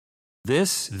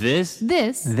This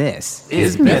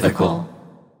is Mythical.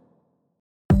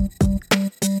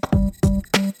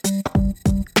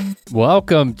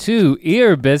 Welcome to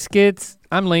Ear Biscuits.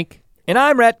 I'm Link. And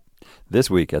I'm Rhett. This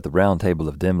week at the round table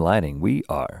of dim lighting, we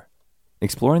are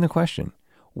exploring the question,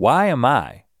 why am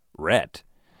I, Rhett,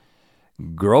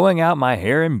 growing out my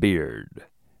hair and beard?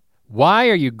 Why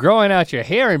are you growing out your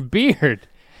hair and beard?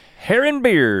 Hair and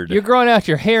beard. You're growing out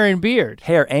your hair and beard.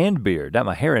 Hair and beard, not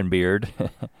my hair and beard.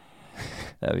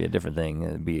 That'd be a different thing.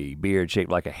 It'd be a beard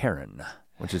shaped like a heron,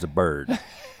 which is a bird.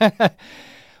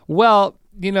 Well,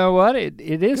 you know what? It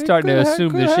is starting to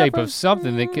assume the shape of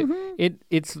something that could,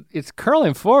 it's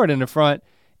curling forward in the front,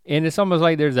 and it's almost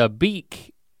like there's a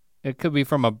beak. It could be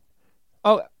from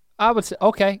I would say,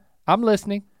 okay, I'm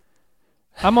listening.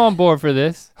 I'm on board for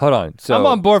this. Hold on. So I'm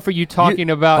on board for you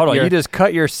talking about hold on, your you just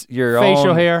cut your facial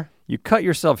own, hair. You cut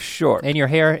yourself short. And your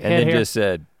hair, and then hair. just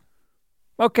said,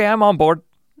 okay, I'm on board.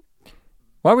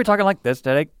 Why are we talking like this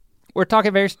today? We're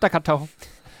talking very staccato.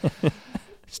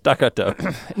 Staccato.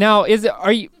 Now,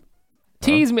 are you,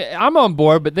 tease me, I'm on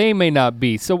board, but they may not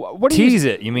be. So what are you? Tease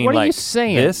it, you mean what like are you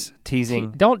saying? this?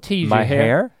 Teasing Don't tease my your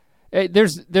hair.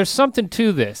 There's something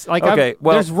to this. Like okay,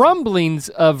 well, there's rumblings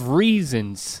of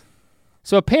reasons.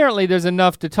 So apparently there's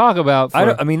enough to talk about.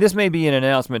 I mean, this may be an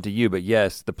announcement to you, but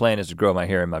yes, the plan is to grow my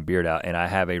hair and my beard out, and I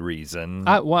have a reason.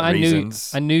 I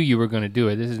knew you were going to do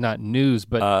it. This is not news,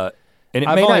 but and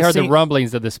I've only heard the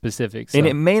rumblings of the specifics. So. And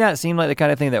it may not seem like the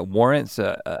kind of thing that warrants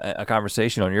a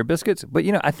conversation on Ear Biscuits, but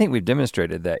you know, I think we've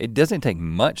demonstrated that it doesn't take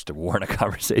much to warrant a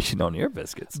conversation on Ear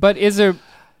Biscuits. But is there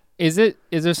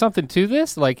something to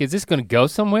this? Like, is this going to go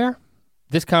somewhere?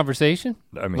 This conversation?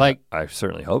 I mean, like, I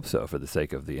certainly hope so for the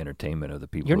sake of the entertainment of the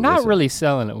people. You're who not listen. really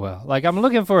selling it well. Like, I'm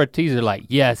looking for a teaser like,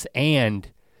 yes,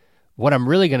 and what I'm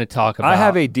really gonna talk about. I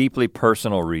have a deeply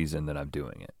personal reason that I'm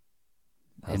doing it.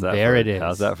 It is.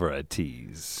 How's that for a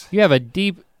tease? You have a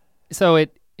deep, so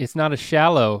it's not a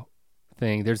shallow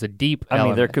thing, there's a deep element. I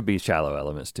mean, there could be shallow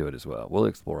elements to it as well. We'll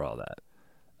explore all that.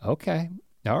 Okay,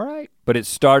 all right. But it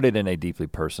started in a deeply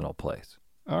personal place.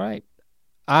 All right,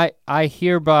 I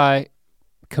hereby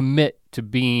commit to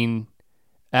being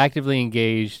actively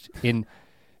engaged in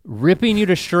ripping you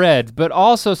to shreds, but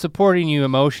also supporting you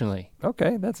emotionally.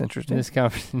 Okay, that's interesting. In this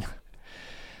conversation.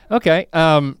 Okay,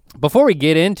 before we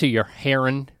get into your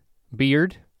heron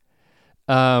beard,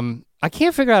 I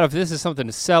can't figure out if this is something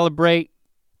to celebrate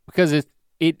because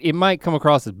it might come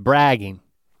across as bragging.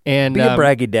 And be a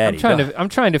braggy daddy. I'm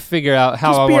trying to figure out how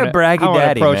Just I be want a braggy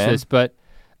daddy, approach man. this, but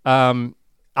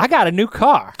I got a new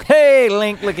car. Hey,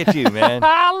 Link, look at you, man.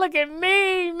 Look at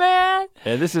me, man.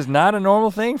 Yeah, this is not a normal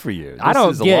thing for you. I don't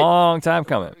This is get- a long time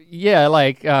coming. Yeah,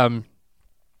 like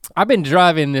I've been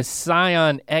driving this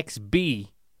Scion XB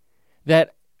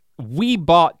that we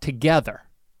bought together.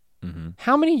 Mm-hmm.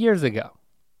 How many years ago?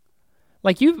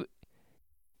 Like you've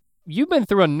been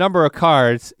through a number of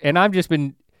cars and I've just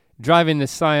been driving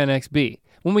this Scion XB.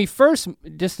 When we first,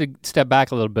 just to step back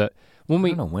a little bit, I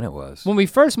don't know when it was. When we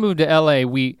first moved to LA,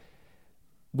 we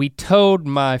towed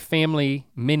my family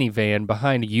minivan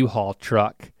behind a U-Haul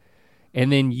truck.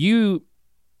 And then you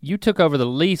took over the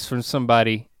lease from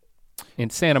somebody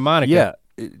in Santa Monica.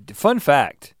 Yeah, fun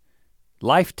fact,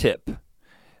 life tip.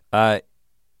 I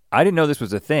didn't know this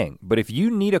was a thing, but if you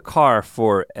need a car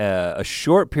for a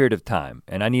short period of time,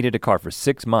 and I needed a car for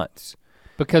 6 months.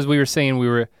 Because we were saying we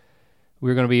were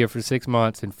gonna be here for 6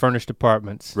 months in furnished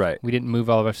apartments. Right. We didn't move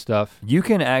all of our stuff. You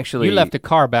can actually- You left a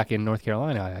car back in North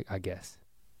Carolina, I guess.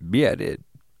 Yeah, I did.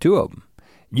 2 of them.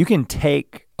 You can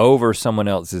take over someone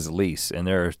else's lease, and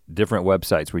there are different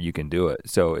websites where you can do it.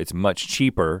 So it's much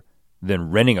cheaper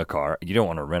than renting a car. You don't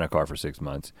want to rent a car for 6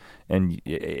 months. And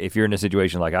if you're in a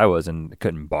situation like I was and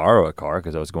couldn't borrow a car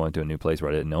because I was going to a new place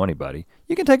where I didn't know anybody,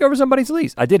 you can take over somebody's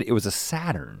lease. I did it. It was a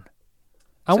Saturn.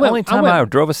 It's the only time I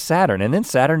drove a Saturn, and then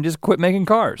Saturn just quit making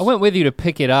cars. I went with you to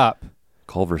pick it up.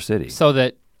 Culver City. So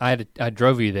that I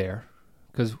drove you there,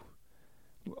 because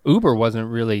Uber wasn't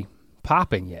really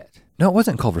popping yet. No, it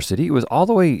wasn't Culver City. It was all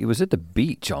the way, it was at the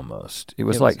beach almost. It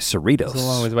was like Cerritos it was a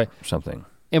long ways away. Or something.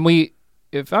 And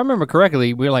if I remember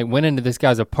correctly, we went into this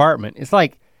guy's apartment. It's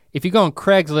like if you go on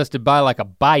Craigslist to buy like a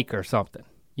bike or something.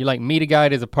 You meet a guy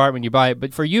at his apartment, you buy it,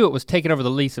 but for you it was taking over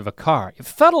the lease of a car. It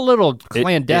felt a little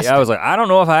clandestine. I was like, I don't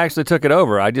know if I actually took it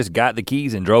over. I just got the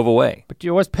keys and drove away. But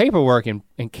there was paperwork and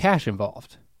cash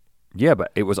involved. Yeah,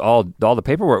 but it was all the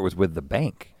paperwork was with the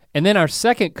bank. And then our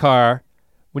second car,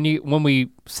 when we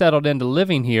settled into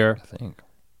living here, I think.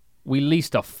 We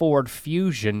leased a Ford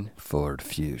Fusion. Ford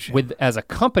Fusion. As a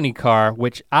company car,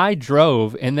 which I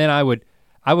drove, and then I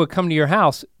would come to your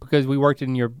house because we worked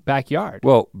in your backyard.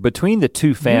 Well, between the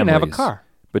two families. You didn't have a car.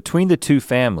 Between the two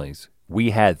families,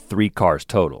 we had 3 cars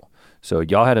total. So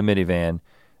y'all had a minivan,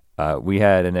 we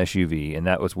had an SUV, and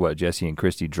that was what Jesse and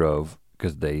Christy drove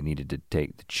because they needed to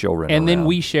take the children around. And then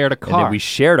we shared a car. And then we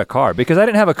shared a car because I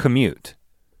didn't have a commute.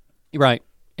 Right.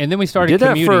 And then we started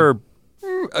commuting. Did that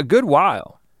for a good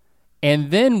while.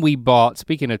 And then we bought,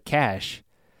 speaking of cash,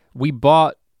 we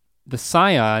bought the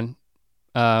Scion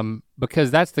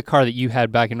because that's the car that you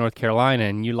had back in North Carolina,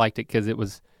 and you liked it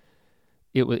because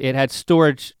it had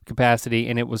storage capacity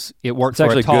and it worked it's for a tall guy. It's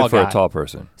actually good for a tall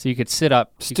person. So you could sit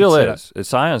up. Still is. The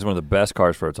Scion is one of the best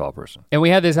cars for a tall person. And we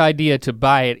had this idea to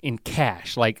buy it in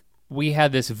cash. Like we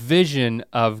had this vision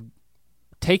of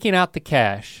taking out the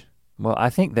cash. Well, I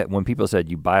think that when people said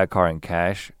you buy a car in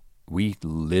cash, we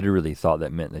literally thought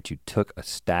that meant that you took a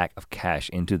stack of cash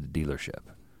into the dealership.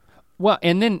 Well,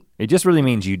 and then it just really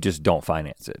means you just don't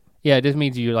finance it. Yeah, it just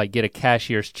means you like get a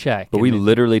cashier's check. But we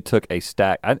literally took a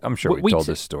stack. I'm sure we told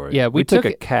this story. Yeah, we took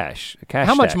a cash.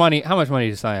 How much money? How much money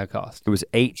did Scion cost? It was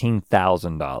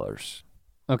 $18,000.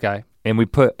 Okay. And we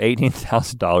put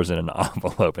 $18,000 in an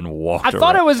envelope and walked around. I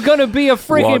thought it was gonna be a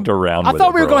freaking. Walked around. I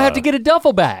thought we were gonna have to get a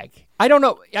duffel bag. I don't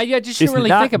know. I just shouldn't really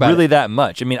think about it. It's not really that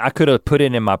much. I mean, I could have put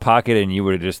it in my pocket and you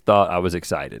would have just thought I was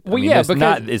excited. Well, I mean, yeah,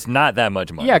 because it's not that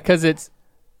much money. Yeah, because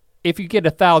if you get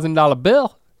 $1,000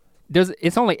 bill,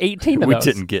 it's only 18 of those.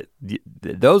 We didn't get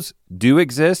those. Do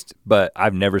exist, but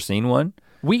I've never seen one.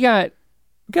 We got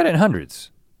it in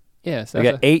hundreds. Yes, we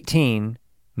got 18.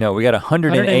 No, we got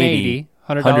 180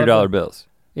 $100 bills.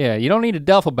 Yeah, you don't need a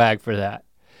duffel bag for that.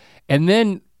 And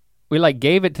then we like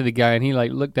gave it to the guy and he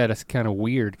like looked at us kind of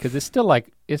weird because it's still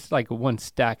like one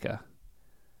stack of.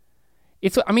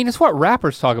 It's what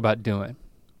rappers talk about doing.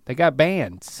 They got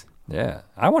bands. Yeah,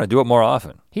 I want to do it more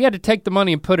often. He had to take the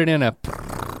money and put it in a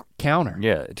counter.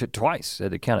 Yeah, twice.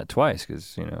 Had to count it twice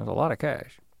because it's a lot of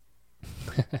cash.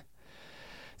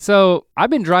 So I've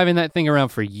been driving that thing around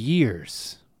for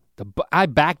years. I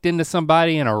backed into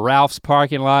somebody in a Ralph's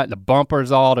parking lot. The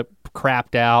bumper's all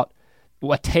crapped out.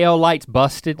 Tail light's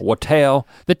busted. What tail?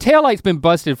 The tail light's been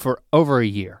busted for over a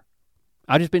year.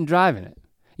 I've just been driving it.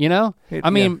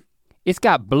 It's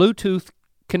got Bluetooth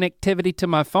connectivity to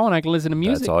my phone. I can listen to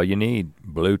music. That's all you need,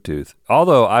 Bluetooth.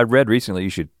 Although I read recently you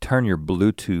should turn your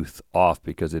Bluetooth off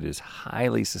because it is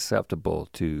highly susceptible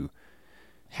to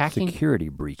hacking, security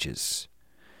breaches.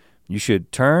 You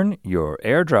should turn your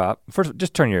AirDrop, first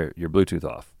just turn your Bluetooth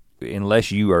off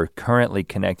unless you are currently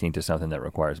connecting to something that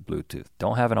requires Bluetooth.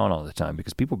 Don't have it on all the time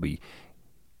because people be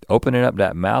opening up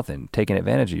that mouth and taking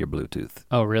advantage of your Bluetooth.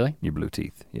 Oh, really? Your blue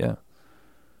teeth, yeah.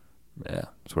 Yeah,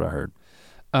 that's what I heard.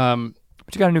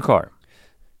 But you got a new car.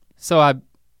 So I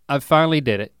finally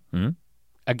did it. Mm-hmm.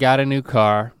 I got a new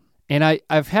car and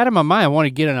I've had in my mind I want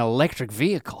to get an electric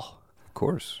vehicle. Of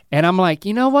course. And I'm like,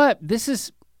 you know what? This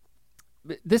is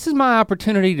my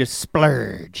opportunity to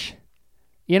splurge.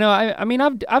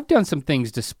 I've done some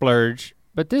things to splurge,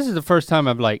 but this is the first time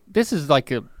this is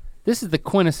the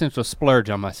quintessential splurge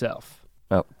on myself.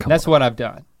 Oh, That's what I've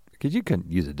done. Because you can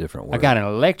use a different word. I got an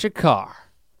electric car.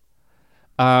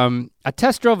 I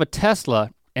test drove a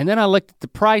Tesla and then I looked at the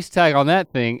price tag on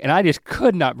that thing and I just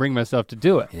could not bring myself to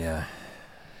do it. Yeah.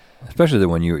 Especially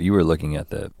when you were looking at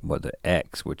the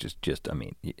X, which is just,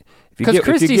 if you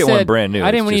get one brand new,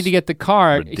 I didn't need to get the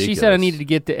car. Ridiculous. She said I needed to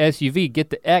get the SUV, get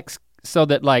the X, so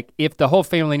that like if the whole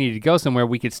family needed to go somewhere,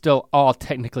 we could still all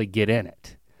technically get in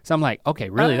it. So I'm like, okay,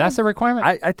 really, that's a requirement?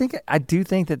 I do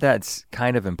think that that's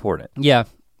kind of important. Yeah,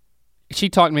 she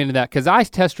talked me into that because I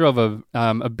test drove a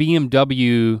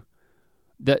BMW,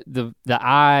 the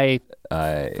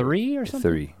i3 or something.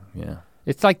 3, yeah.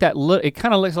 It's like that. It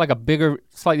kind of looks like a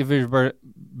slightly bigger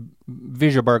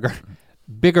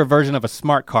version of a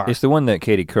smart car. It's the one that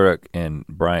Katie Couric and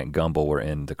Bryant Gumbel were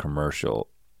in the commercial,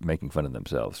 making fun of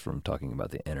themselves from talking about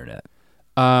the internet.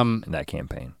 In that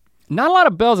campaign. Not a lot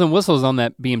of bells and whistles on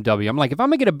that BMW. I'm like, if I'm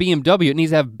gonna get a BMW, it needs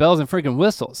to have bells and freaking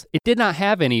whistles. It did not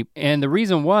have any, and the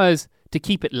reason was to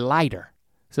keep it lighter,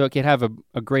 so it could have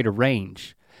a greater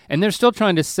range. And they're still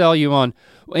trying to sell you on,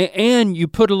 and you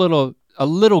put a little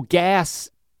gas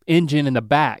engine in the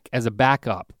back as a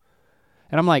backup.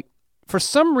 And I'm like, for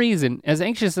some reason, as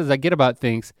anxious as I get about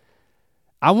things,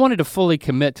 I wanted to fully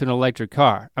commit to an electric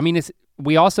car.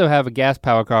 We also have a gas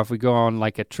powered car if we go on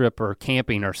like a trip or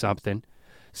camping or something.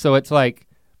 So it's like,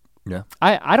 yeah,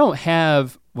 I don't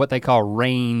have what they call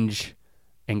range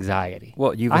anxiety.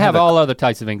 Well, I have all other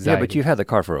types of anxiety. Yeah, but you've had the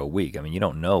car for a week. You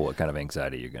don't know what kind of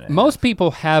anxiety you're gonna have. Most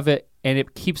people have it and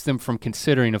it keeps them from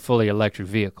considering a fully electric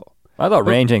vehicle. I thought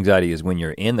range anxiety is when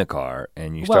you're in the car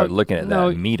and you start looking at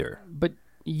that meter. But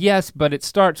yes, but it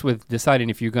starts with deciding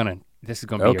if this is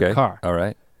gonna be your car. All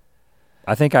right.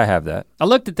 I think I have that. I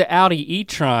looked at the Audi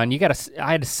e-tron.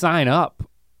 I had to sign up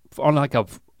on like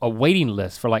a waiting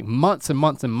list for like months and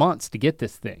months and months to get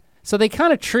this thing. So they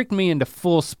kind of tricked me into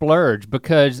full splurge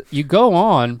because you go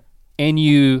on and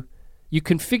you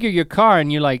configure your car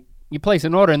and you place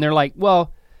an order and they're like,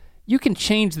 well, you can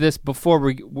change this before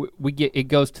it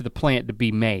goes to the plant to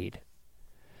be made.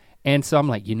 And so I'm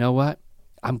like, you know what?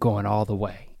 I'm going all the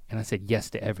way. And I said yes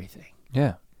to everything.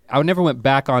 Yeah. I never went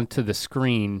back onto the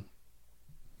screen,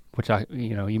 which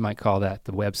you might call that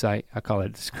the website. I call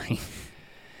it the screen.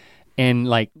 And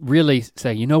like really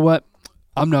say, you know what?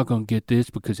 I'm not gonna get this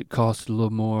because it costs a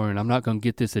little more and I'm not gonna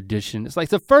get this edition. It's like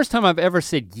the first time I've ever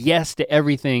said yes to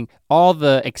everything, all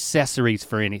the accessories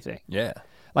for anything. Yeah.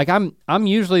 Like I'm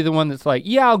usually the one that's like,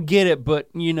 yeah, I'll get it, but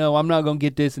I'm not gonna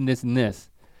get this and this and this.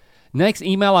 Next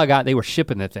email I got, they were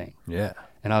shipping the thing. Yeah.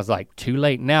 And I was like, too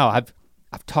late now. I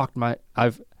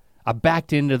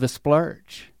backed into the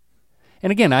splurge.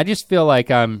 And again, I just feel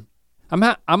like I'm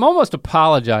almost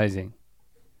apologizing.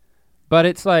 But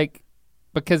it's like,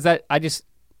 because I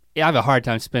have a hard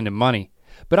time spending money.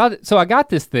 But so I got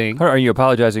this thing. Are you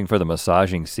apologizing for the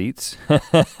massaging seats?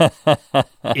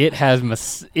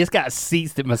 It's got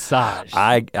seats that massage.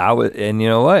 I was, and you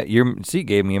know what? Your seat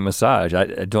gave me a massage.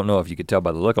 I don't know if you could tell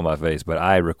by the look on my face, but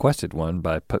I requested one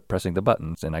by pressing the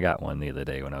buttons, and I got one the other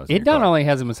day when I was. It not only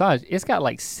has a massage, it's got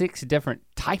like 6 different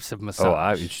types of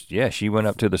massage. Oh, she went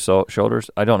up to the shoulders.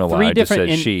 I don't know why. I just said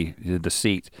the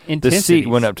seat. The seat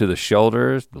went up to the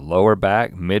shoulders, the lower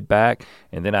back, mid back,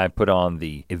 and then I put on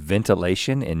the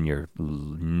ventilation in your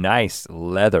nice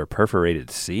leather perforated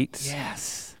seats.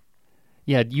 Yes.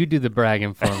 Yeah, you do the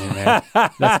bragging for me, man.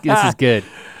 This is good.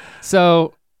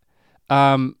 So,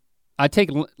 I take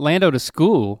Lando to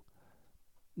school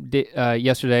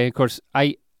yesterday. Of course,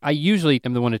 I usually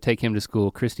am the one to take him to school.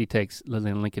 Christy takes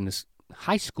Lily and Lincoln to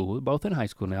high school, both in high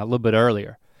school now, a little bit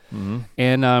earlier. Mm-hmm.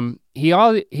 And he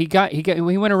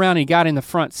went around and he got in the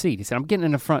front seat. He said, "I'm getting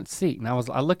in the front seat," and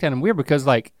I looked at him weird because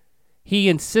like he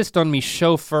insists on me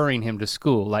chauffeuring him to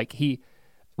school. Like he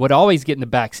would always get in the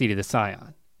back seat of the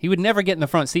Scion. He would never get in the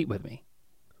front seat with me.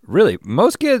 Really?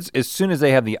 Most kids, as soon as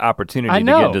they have the opportunity to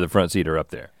get into the front seat, are up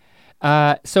there.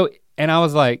 And I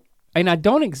was like, and I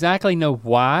don't exactly know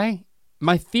why.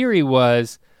 My theory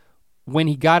was when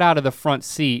he got out of the front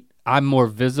seat, I'm more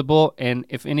visible, and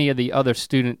if any of the other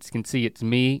students can see it's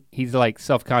me, he's like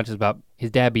self-conscious about his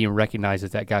dad being recognized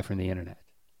as that guy from the internet.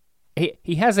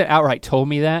 He hasn't outright told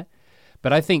me that,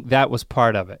 but I think that was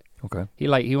part of it. Okay.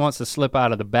 He wants to slip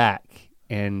out of the back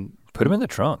and put him in the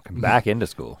trunk and back into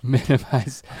school.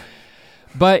 Minimize.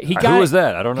 But he got. Who was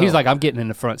that? I don't know. He's like, I'm getting in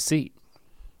the front seat.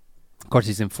 Of course,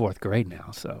 he's in 4th grade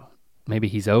now, so maybe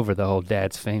he's over the whole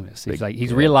dad's famous.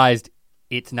 He's realized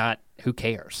it's not. Who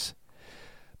cares?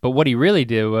 But what he really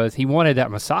did was he wanted that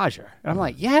massager. And I'm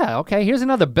like, yeah, okay, here's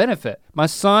another benefit. My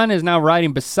son is now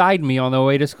riding beside me on the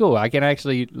way to school. I can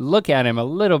actually look at him a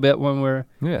little bit when we're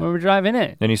driving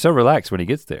in. And he's so relaxed when he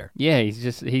gets there. Yeah, he's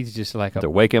just like to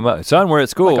wake him up. Son, we're at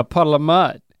school. Like a puddle of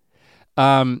mud.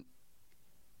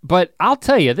 But I'll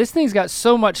tell you, this thing's got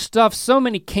so much stuff, so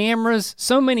many cameras,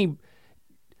 so many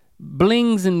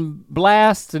blings and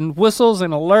blasts and whistles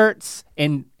and alerts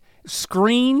and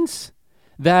screens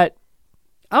that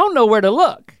I don't know where to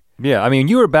look. Yeah, I mean,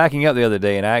 you were backing up the other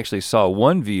day and I actually saw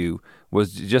one view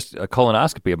was just a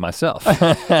colonoscopy of myself.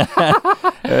 I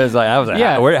was like,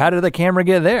 how did the camera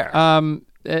get there?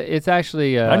 It's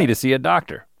actually I need to see a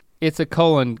doctor. It's a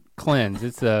colon cleanse.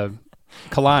 It's a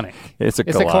colonic. It's a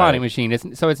colonic machine.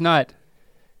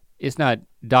 It's not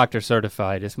doctor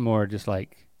certified. It's more just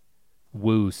like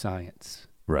woo science.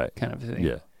 Right. Kind of thing.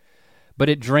 Yeah. But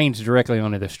it drains directly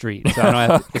onto the street. So I don't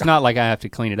have to, it's not like I have to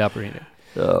clean it up or anything.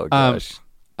 Oh gosh.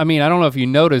 I mean, I don't know if you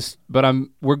noticed, but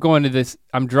I'm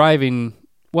driving,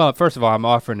 well, first of all, I'm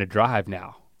offering to drive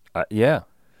now. Yeah.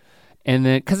 And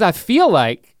then, cause I feel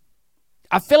like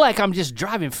I'm just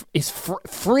driving, it's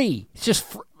free. It's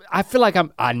just, I feel like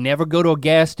I never go to a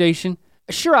gas station.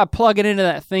 Sure, I plug it into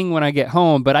that thing when I get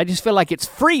home, but I just feel like it's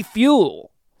free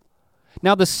fuel.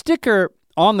 Now the sticker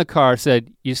on the car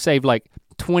said you save like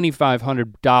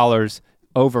 $2,500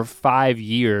 over 5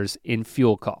 years in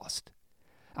fuel cost.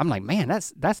 I'm like, man,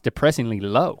 that's depressingly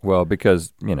low. Well,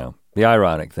 because, the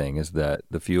ironic thing is that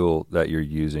the fuel that you're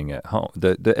using at home,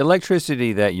 the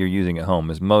electricity that you're using at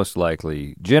home is most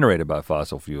likely generated by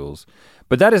fossil fuels,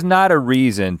 but that is not a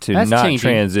reason to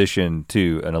transition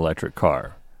to an electric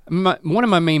car. One of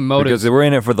my main motives because we're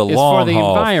in it for the long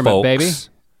haul, environment, folks. Baby.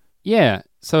 Yeah,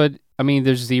 so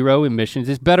there's 0 emissions.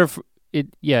 It's better for it.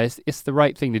 Yeah, it's the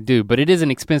right thing to do, but it is an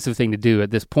expensive thing to do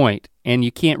at this point, and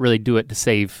you can't really do it to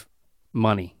save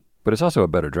money. But it's also a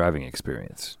better driving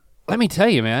experience. let me tell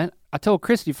you, man, I told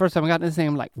Christy first time I got in this thing,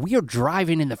 I'm like, we are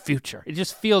driving in the future. It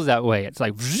just feels that way. It's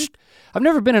like, I've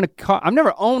never been in a car, I've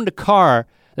never owned a car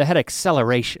that had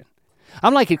acceleration.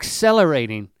 I'm like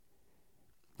accelerating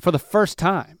for the first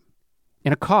time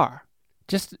in a car.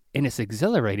 And it's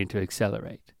exhilarating to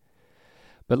accelerate.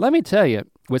 But let me tell you,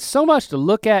 with so much to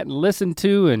look at and listen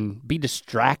to and be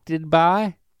distracted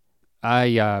by,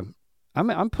 I'm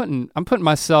putting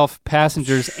myself,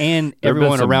 passengers, and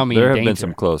everyone around me in danger. There have been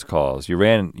some close calls. You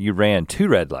ran 2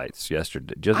 red lights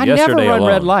yesterday. I never run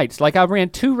red lights. Like I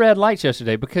ran 2 red lights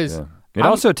yesterday because it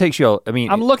also takes you.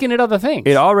 I'm looking at other things.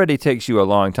 It already takes you a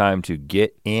long time to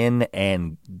get in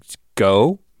and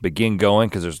begin going,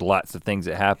 because there's lots of things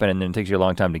that happen, and then it takes you a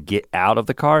long time to get out of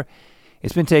the car.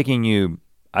 It's been taking you,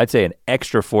 I'd say, an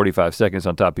extra 45 seconds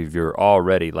on top of your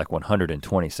already like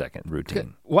 120-second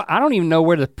routine. Well, I don't even know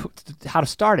how to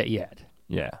start it yet.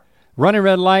 Yeah. Running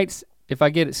red lights, if I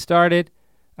get it started,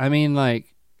 I mean,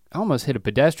 like, I almost hit a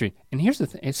pedestrian. And here's the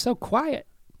thing, it's so quiet.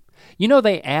 You know,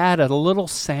 they add a little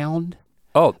sound.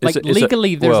 Oh, there's a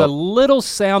little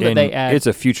sound that they add. It's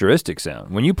a futuristic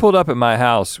sound. When you pulled up at my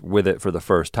house with it for the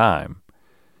first time,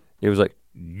 it was like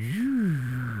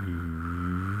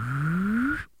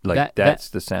that's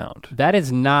the sound. That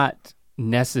is not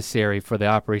necessary for the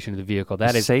operation of the vehicle.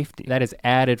 That is safety. That is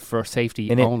added for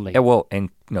safety only. And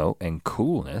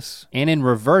coolness. And in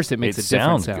reverse, it makes a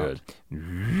different sound. It sounds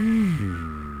good.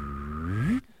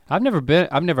 I've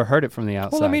never heard it from the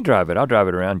outside. Well, let me drive it. I'll drive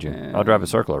it around you. I'll drive a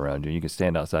circle around you. You can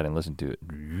stand outside and listen to it.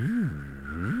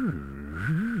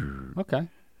 Okay.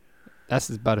 That's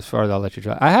about as far as I'll let you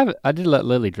drive. I did let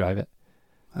Lily drive it.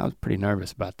 I was pretty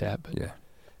nervous about that, but yeah.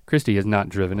 Christy has not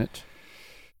driven it.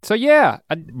 So yeah.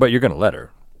 But you're gonna let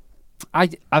her.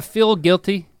 I feel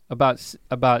guilty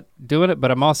about doing it, but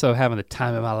I'm also having the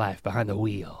time of my life behind the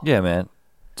wheel. Yeah, man.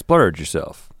 Splurge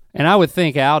yourself. And I would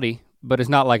think Audi, but it's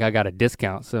not like I got a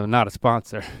discount, so not a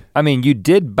sponsor. I mean, you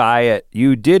did buy it,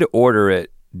 you did order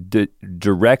it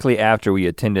directly after we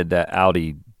attended that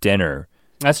Audi dinner.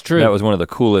 That's true. That was one of the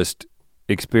coolest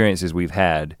experiences we've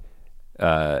had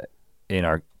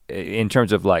in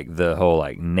terms of like the whole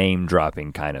like name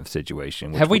dropping kind of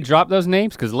situation. Have we dropped those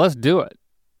names? Because let's do it.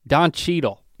 Don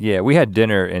Cheadle. Yeah, we had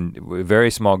dinner and a very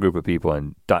small group of people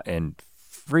and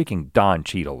freaking Don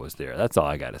Cheadle was there. That's all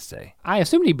I gotta say. I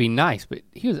assumed he'd be nice, but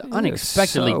he was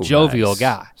unexpectedly jovial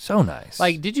guy. So nice.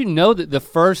 Like, did you know that the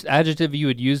first adjective you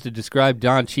would use to describe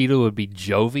Don Cheadle would be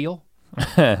jovial?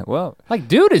 Well. Like,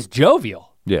 dude is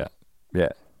jovial. Yeah, yeah.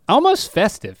 Almost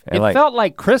festive. It felt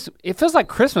like it feels like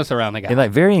Christmas around the guy. And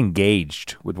like very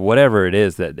engaged with whatever it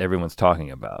is that everyone's talking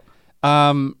about.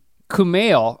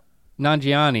 Kumail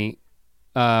Nanjiani,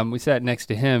 we sat next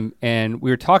to him and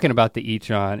we were talking about the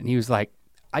e-tron and he was like,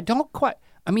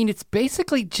 it's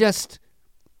basically just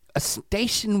a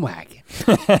station wagon.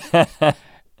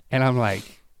 And I'm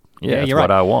like, yeah, you're right.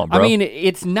 What I want, bro. I mean,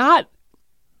 it's not,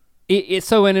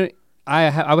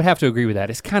 I would have to agree with that.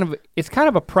 It's kind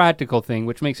of a practical thing,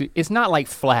 which makes it's not like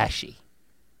flashy.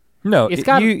 No, it's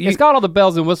got all the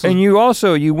bells and whistles. And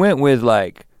you went with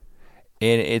like,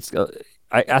 and it's,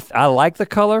 I like the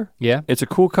color. Yeah. It's a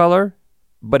cool color,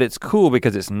 but it's cool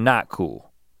because it's not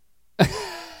cool.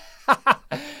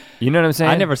 You know what I'm saying?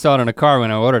 I never saw it in a car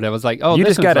when I ordered it. I was like, oh, you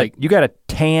got a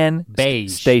tan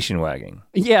beige station wagon.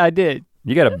 Yeah, I did.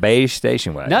 You got a beige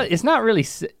station wagon. No, it's not really.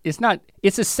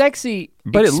 It's a sexy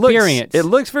experience. It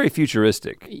looks very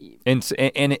futuristic,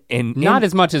 and not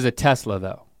as much as a Tesla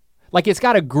though. Like it's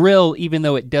got a grill, even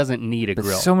though it doesn't need a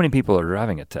grill. So many people are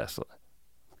driving a Tesla.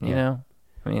 You know,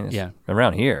 I mean,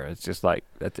 around here, it's just like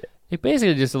that's it. It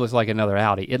basically just looks like another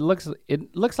Audi. It looks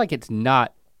like it's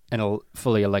not a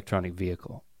fully electronic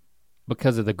vehicle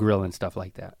because of the grill and stuff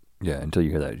like that. Yeah, until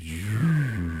you hear that.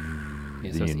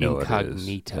 Yeah, so it's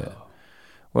incognito. Yeah.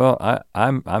 Well,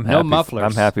 I'm happy. No mufflers.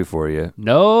 I'm happy for you.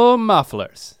 No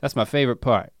mufflers. That's my favorite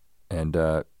part. And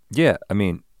yeah, I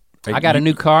mean, I got a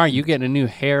new car. You getting a new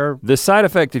hair. The side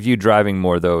effect of you driving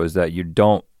more though is that you're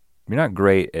not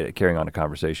great at carrying on a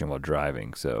conversation while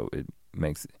driving. So it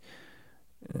makes,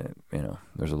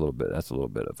 there's a little bit. That's a little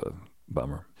bit of a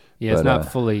bummer. Yeah, it's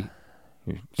not fully.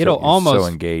 It'll almost so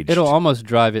engaged. It'll almost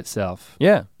drive itself.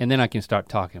 Yeah. And then I can start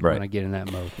talking when I get in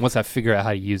that mode. Once I figure out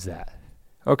how to use that.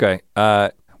 Okay.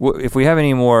 If we have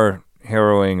any more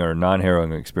harrowing or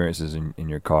non-harrowing experiences in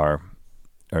your car,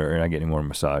 or not get any more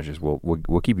massages,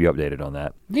 we'll keep you updated on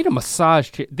that. Need a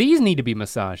massage chair. These need to be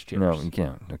massage chairs. No, you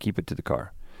can't. No, keep it to the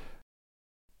car.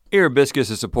 Ear Biscuits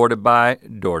is supported by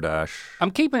DoorDash. I'm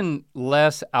keeping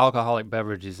less alcoholic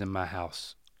beverages in my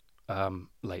house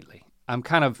lately. I'm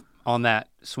kind of on that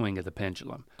swing of the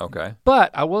pendulum. Okay. But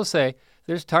I will say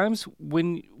there's times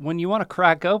when you want to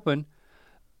crack open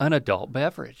an adult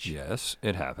beverage. Yes,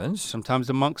 it happens. Sometimes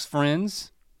amongst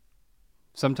friends,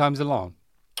 sometimes alone.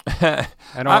 I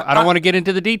don't want to get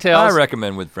into the details. I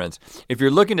recommend with friends. If you're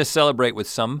looking to celebrate with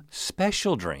some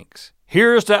special drinks,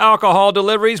 here's to alcohol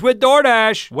deliveries with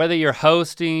DoorDash. Whether you're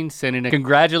hosting, sending a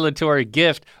congratulatory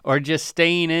gift, or just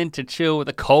staying in to chill with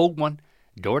a cold one,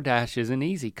 DoorDash is an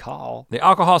easy call. The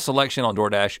alcohol selection on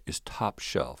DoorDash is top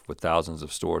shelf. With thousands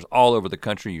of stores all over the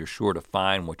country, you're sure to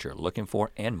find what you're looking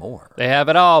for and more. They have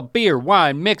it all: beer,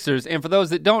 wine, mixers, and for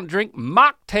those that don't drink,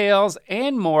 mocktails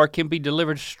and more can be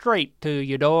delivered straight to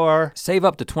your door. Save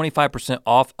up to 25%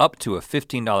 off, up to a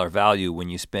 $15 value when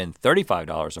you spend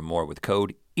 $35 or more with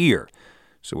code EAR.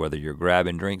 So whether you're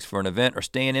grabbing drinks for an event or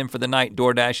staying in for the night,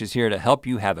 DoorDash is here to help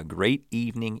you have a great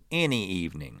evening any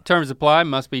evening. Terms apply.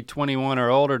 Must be 21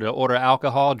 or older to order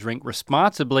alcohol. Drink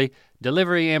responsibly.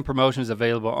 Delivery and promotions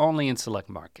available only in select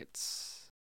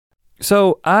markets.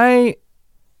 So I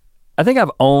think I've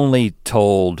only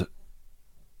told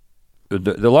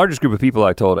the largest group of people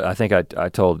I told. I think I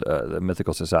told the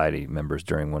Mythical Society members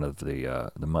during one of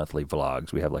the monthly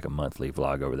vlogs. We have like a monthly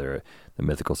vlog over there, the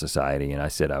Mythical Society, and I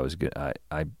said I was good.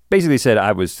 I basically said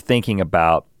I was thinking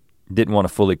about, didn't want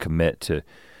to fully commit to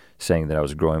saying that I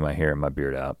was growing my hair and my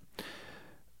beard out.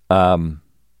 But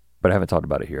I haven't talked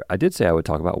about it here. I did say I would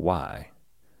talk about why.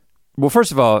 Well,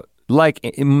 first of all, like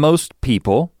most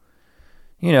people,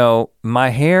 you know,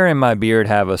 my hair and my beard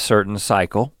have a certain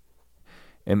cycle.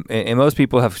 And most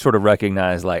people have sort of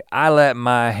recognized, like, I let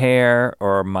my hair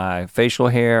or my facial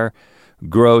hair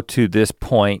grow to this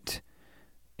point,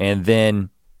 and then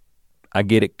I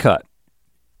get it cut.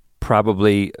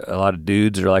 Probably a lot of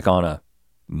dudes are like on a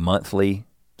monthly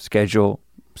schedule.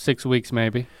 6 weeks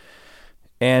maybe.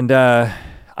 And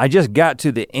I just got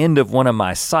to the end of one of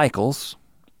my cycles,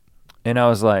 and I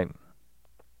was like,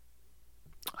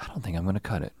 I don't think I'm gonna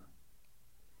cut it.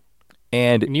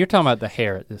 And you're talking about the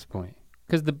hair at this point.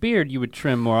 Because the beard you would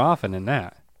trim more often than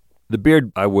that. The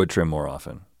beard I would trim more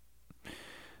often.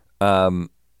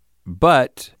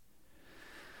 But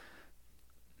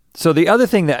so the other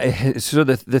thing that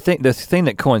the thing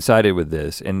that coincided with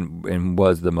this and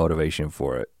was the motivation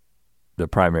for it, the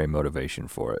primary motivation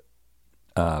for it,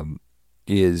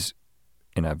 is,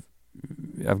 and I've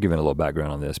given a little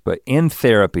background on this, but in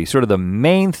therapy, sort of the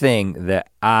main thing that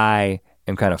I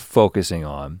am kind of focusing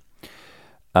on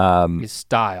is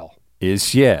style.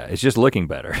 It's just looking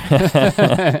better.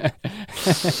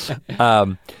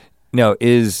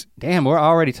 Is damn, we're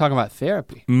already talking about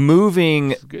therapy.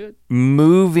 Moving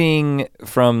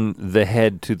from the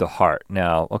head to the heart.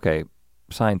 Now, okay,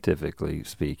 scientifically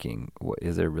speaking,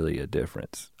 is there really a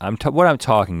difference? What I'm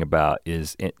talking about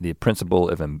is the principle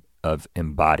of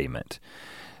embodiment,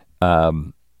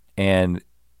 and.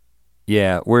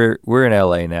 Yeah, we're in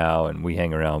LA now, and we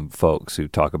hang around folks who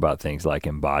talk about things like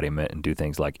embodiment and do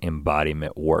things like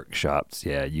embodiment workshops.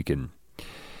 Yeah, you can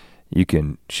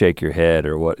shake your head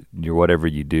or whatever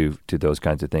you do to those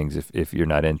kinds of things if you're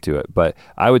not into it. But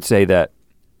I would say that,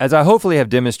 as I hopefully have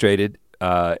demonstrated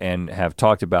and have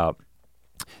talked about,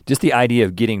 just the idea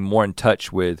of getting more in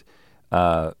touch with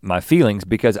my feelings,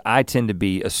 because I tend to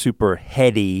be a super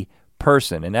heady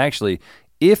person, and actually,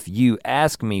 if you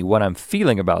ask me what I'm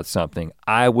feeling about something,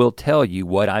 I will tell you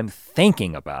what I'm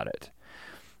thinking about it.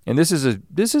 And this is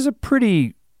a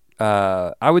pretty,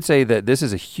 I would say that this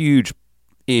is a huge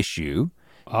issue.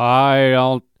 I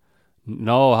don't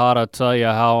know how to tell you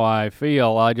how I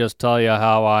feel. I just tell you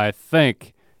how I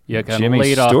think. You can Jimmy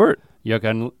lead Stewart.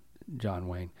 John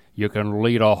Wayne. You can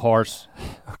lead a horse.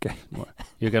 Okay.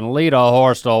 You can lead a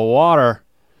horse to water,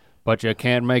 but you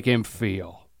can't make him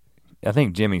feel. I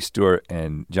think Jimmy Stewart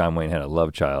and John Wayne had a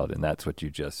love child, and that's what you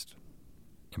just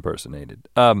impersonated.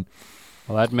 Well,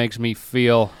 that makes me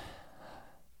feel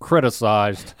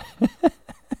criticized.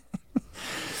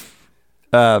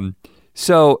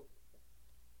 So,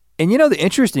 and you know, the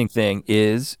interesting thing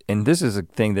is, and this is a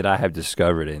thing that I have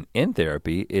discovered in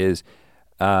therapy, is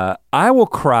I will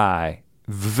cry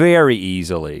very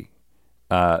easily.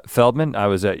 Feldman, I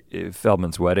was at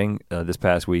Feldman's wedding this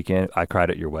past weekend. I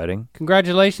cried at your wedding.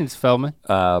 Congratulations, Feldman.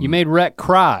 You made Rhett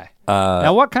cry.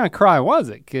 Now, what kind of cry was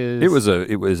it? 'Cause it was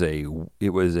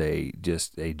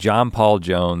just a John Paul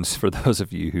Jones. For those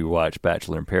of you who watch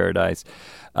Bachelor in Paradise,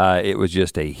 it was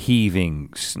just a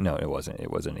heaving. No, it wasn't.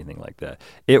 It wasn't anything like that.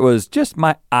 It was just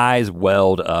my eyes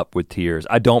welled up with tears.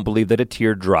 I don't believe that a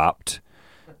tear dropped.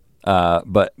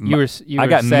 But I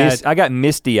got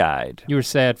misty-eyed. You were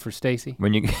sad for Stacy?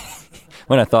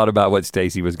 When I thought about what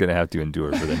Stacy was gonna have to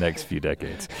endure for the next few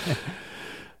decades.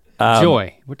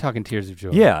 Joy, we're talking tears of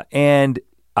joy. Yeah, and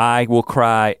I will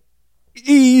cry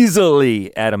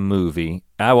easily at a movie.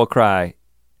 I will cry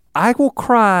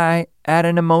at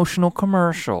an emotional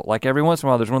commercial. Like every once in a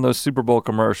while, there's one of those Super Bowl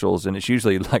commercials, and it's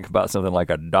usually like about something like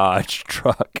a Dodge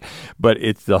truck, but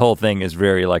the whole thing is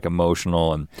very like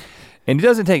emotional, and it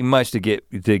doesn't take much to get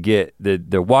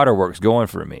the waterworks going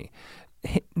for me.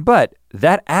 But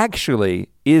that actually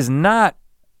is not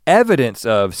evidence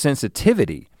of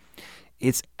sensitivity.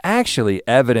 It's actually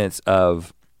evidence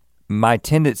of my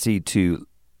tendency to,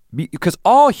 because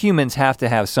all humans have to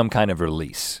have some kind of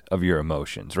release of your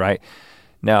emotions, right?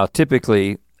 Now,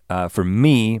 typically, for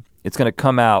me, it's gonna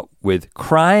come out with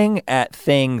crying at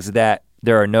things that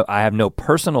I have no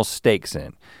personal stakes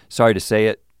in. Sorry to say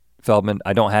it, Feldman,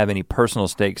 I don't have any personal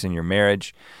stakes in your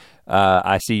marriage.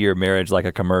 I see your marriage like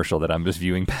a commercial that I'm just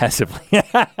viewing passively.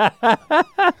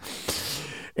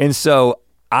 And so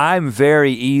I'm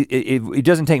it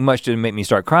doesn't take much to make me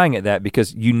start crying at that,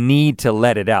 because you need to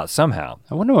let it out somehow.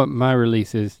 I wonder what my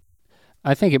release is.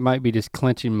 I think it might be just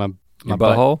clenching my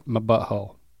butthole? My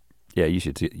butthole. Yeah, you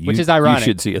should see it. Which is ironic. You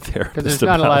should see a therapist because there's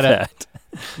not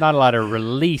not a lot of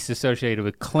release associated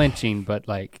with clenching, but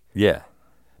like. Yeah.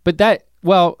 But that,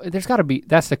 well, there's gotta be,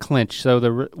 that's the clench. So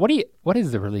what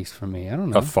is the release for me? I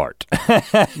don't know. A fart.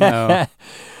 No.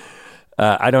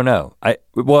 I don't know.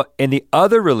 And the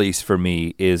other release for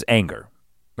me is anger,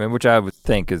 which I would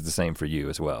think is the same for you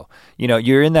as well. You know,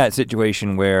 you're in that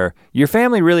situation where your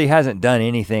family really hasn't done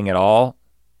anything at all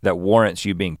that warrants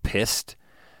you being pissed,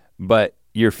 but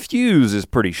your fuse is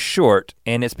pretty short,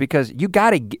 and it's because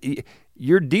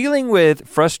you're dealing with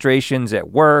frustrations at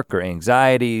work or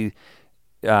anxiety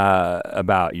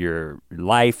about your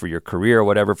life or your career or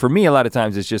whatever. For me, a lot of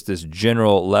times it's just this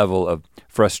general level of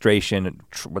frustration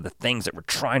with the things that we're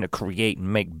trying to create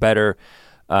and make better,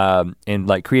 and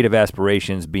like creative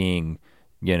aspirations being,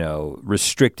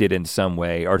 restricted in some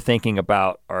way, or thinking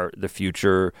about the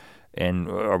future and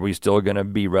are we still gonna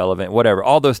be relevant, whatever.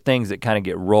 All those things that kind of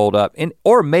get rolled up,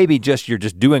 or maybe you're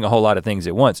just doing a whole lot of things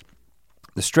at once.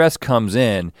 The stress comes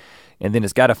in and then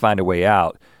it's gotta find a way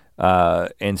out.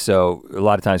 And so a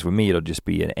lot of times for me, it'll just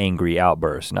be an angry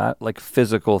outburst, not like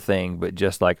physical thing, but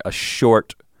just like a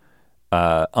short,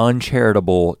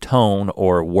 uncharitable tone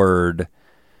or word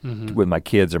with my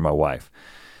kids or my wife.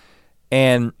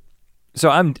 And so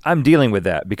I'm dealing with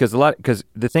that because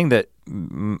the thing that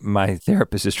my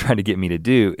therapist is trying to get me to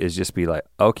do is just be like,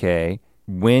 okay,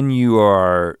 when you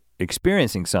are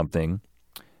experiencing something,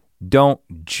 don't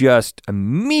just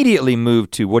immediately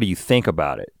move to what do you think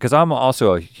about it? Because I'm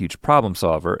also a huge problem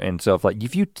solver, and so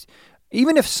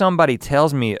even if somebody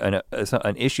tells me an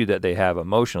issue that they have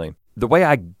emotionally, the way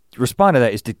I respond to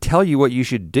that is to tell you what you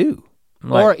should do.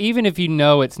 Or even if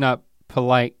it's not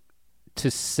polite to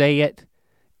say it,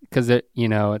 because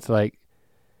it's like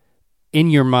in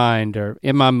your mind or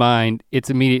in my mind, it's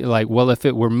immediately like, well, if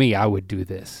it were me, I would do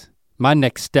this. My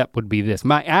next step would be this.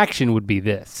 My action would be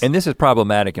this. And this is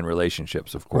problematic in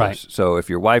relationships, of course. Right. So if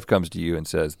your wife comes to you and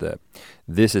says that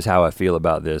this is how I feel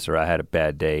about this, or I had a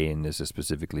bad day and this is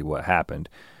specifically what happened,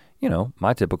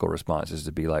 my typical response is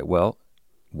to be like, well,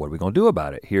 what are we gonna do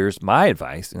about it? Here's my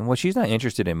advice. And she's not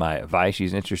interested in my advice.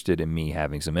 She's interested in me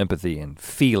having some empathy and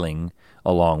feeling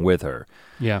along with her.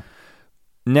 Yeah.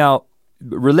 Now,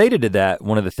 related to that,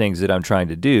 one of the things that I'm trying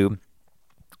to do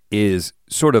is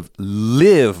sort of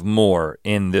live more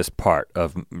in this part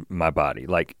of my body.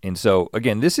 And so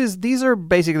again, these are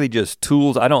basically just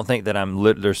tools. I don't think that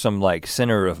there's some like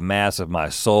center of mass of my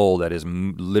soul that is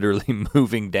literally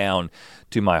moving down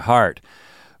to my heart.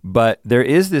 But there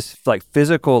is this like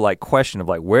physical like question of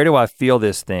like, where do I feel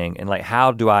this thing? And like,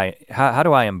 how do I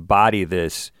embody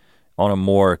this on a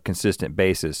more consistent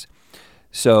basis?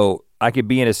 So I could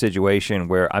be in a situation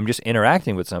where I'm just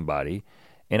interacting with somebody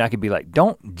and I could be like,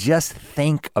 don't just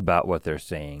think about what they're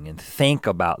saying and think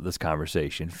about this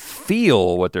conversation.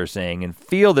 Feel what they're saying and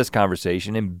feel this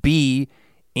conversation and be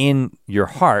in your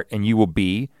heart, and you will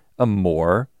be a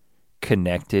more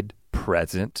connected,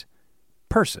 present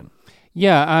person.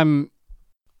 Yeah,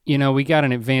 we got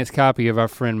an advanced copy of our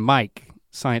friend Mike,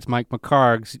 Science Mike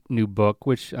McCarg's new book,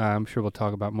 which I'm sure we'll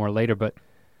talk about more later, but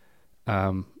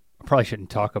I probably shouldn't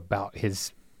talk about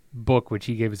his book, which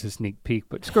he gave us a sneak peek,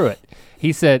 but screw it.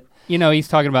 He said, he's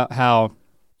talking about how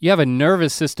you have a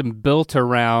nervous system built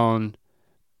around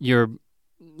your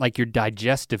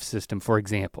digestive system, for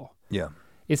example. Yeah.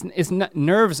 It's not,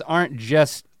 nerves aren't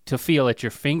just to feel at your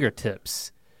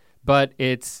fingertips, but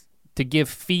it's to give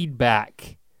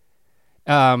feedback.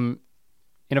 And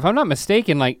if I'm not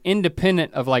mistaken, like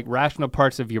independent of like rational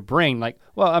parts of your brain, a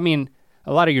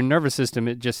lot of your nervous system,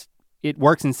 it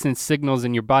works and sends signals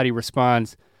and your body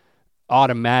responds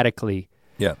automatically.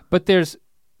 Yeah. But there's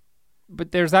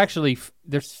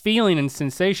there's feeling and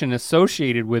sensation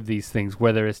associated with these things,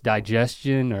 whether it's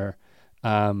digestion or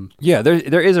yeah,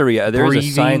 there is a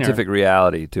scientific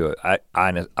reality to it.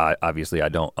 I obviously I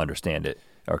don't understand it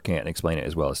or can't explain it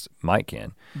as well as Mike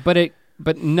can.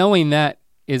 But knowing that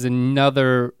is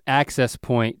another access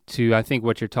point to I think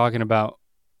what you're talking about,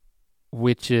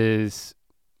 which is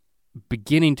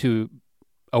beginning to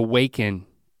awaken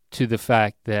to the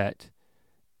fact that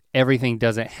everything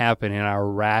doesn't happen in our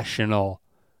rational,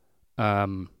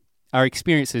 our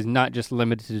experience is not just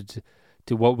limited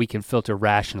to what we can filter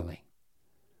rationally.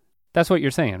 That's what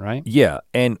you're saying, right? Yeah,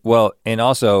 and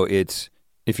also it's,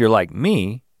 if you're like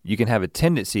me, you can have a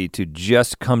tendency to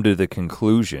just come to the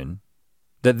conclusion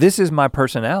that this is my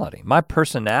personality. My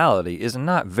personality is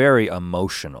not very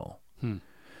emotional.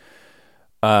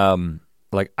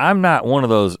 Like I'm not one of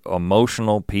those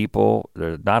emotional people.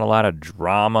 There's not a lot of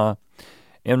drama.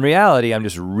 In reality, I'm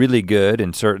just really good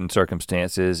in certain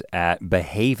circumstances at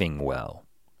behaving well.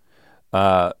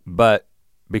 But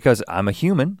because I'm a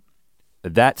human,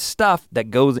 that stuff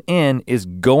that goes in is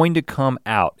going to come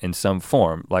out in some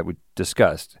form, like we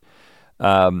discussed.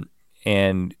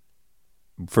 And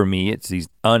for me, it's these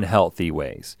unhealthy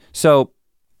ways. So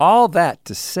all that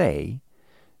to say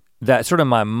that sort of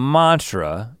my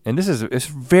mantra, and it's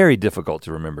very difficult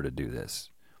to remember to do this.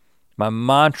 My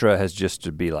mantra has just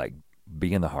to be like,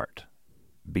 be in the heart,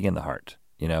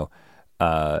 you know?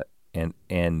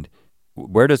 And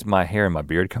where does my hair and my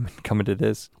beard come into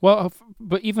this? Well,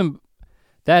 but even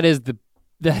that is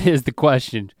the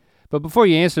question. But before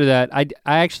you answer that, I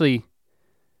actually,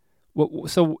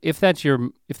 so if that's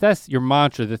your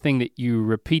mantra, the thing that you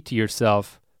repeat to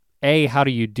yourself, how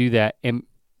do you do that? And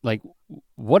like,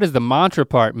 what does the mantra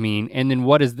part mean? And then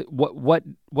what is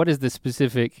the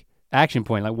specific action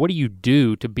point? Like, what do you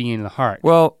do to be in the heart?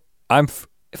 Well,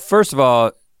 first of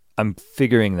all, I'm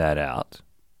figuring that out.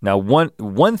 Now,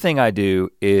 one thing I do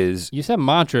is, you said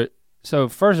mantra. So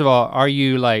first of all, are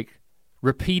you like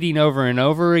repeating over and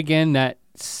over again that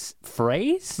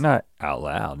phrase? Not out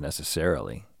loud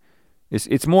necessarily.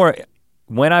 It's more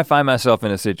when I find myself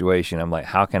in a situation, I'm like,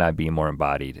 how can I be more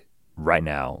embodied right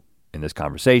now in this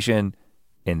conversation,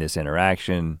 in this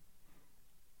interaction,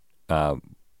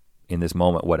 in this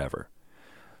moment, whatever.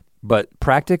 But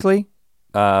practically,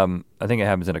 I think it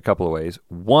happens in a couple of ways.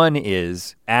 One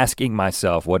is asking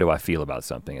myself, what do I feel about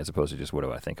something, as opposed to just what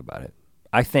do I think about it?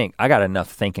 I think I got enough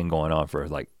thinking going on for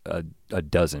like a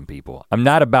dozen people. I'm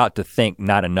not about to think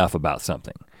not enough about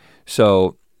something.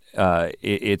 So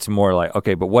it's more like,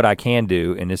 okay, but what I can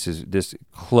do, and this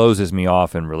closes me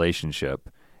off in relationship,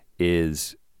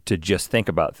 is to just think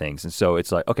about things. And so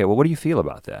it's like, okay, well, what do you feel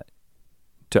about that?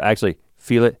 To actually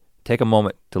feel it, take a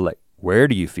moment to where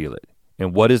do you feel it?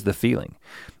 And what is the feeling?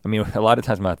 I mean, a lot of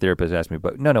times my therapist asks me,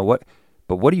 what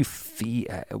do you feel,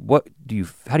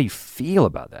 how do you feel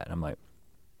about that? And I'm like,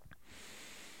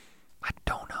 I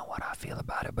don't know what I feel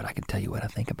about it, but I can tell you what I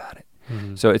think about it.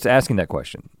 Mm-hmm. So it's asking that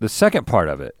question. The second part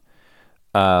of it,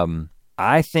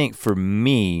 I think for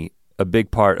me, a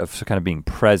big part of kind of being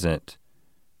present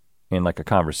in like a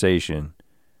conversation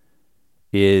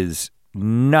is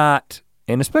not,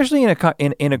 and especially in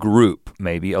a group,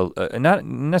 maybe not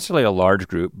necessarily a large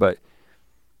group, but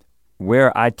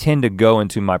where I tend to go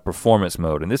into my performance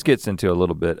mode, and this gets into a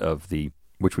little bit of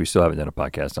which we still haven't done a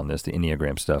podcast on this, the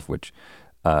Enneagram stuff, which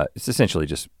it's essentially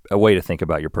just a way to think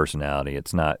about your personality.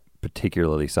 It's not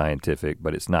particularly scientific,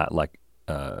 but it's not like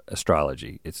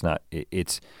astrology. It's not.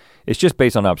 It's just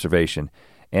based on observation,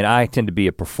 and I tend to be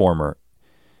a performer,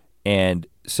 and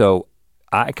so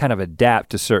I kind of adapt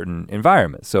to certain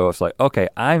environments. So it's like, okay,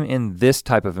 I'm in this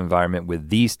type of environment with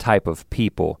these type of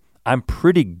people. I'm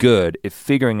pretty good at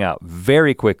figuring out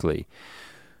very quickly,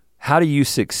 how do you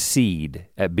succeed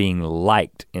at being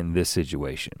liked in this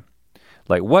situation?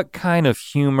 Like what kind of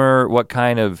humor, what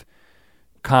kind of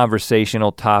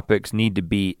conversational topics need to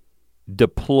be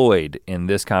deployed in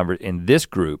this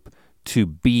group to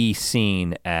be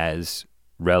seen as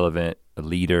relevant, a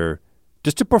leader,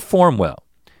 just to perform well.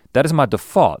 That is my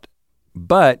default.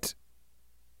 But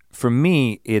for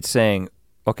me, it's saying,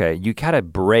 okay, you gotta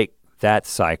break that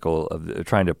cycle of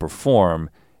trying to perform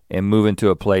and move into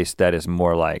a place that is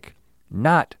more like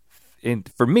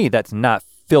for me, that's not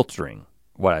filtering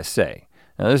what I say.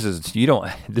 Now this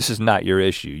is not your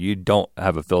issue. You don't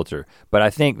have a filter, but I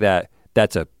think that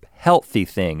that's a healthy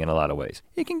thing in a lot of ways.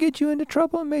 It can get you into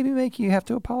trouble and maybe make you have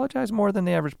to apologize more than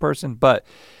the average person, but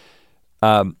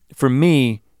for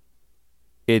me,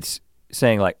 it's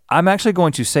saying like, I'm actually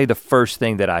going to say the first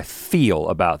thing that I feel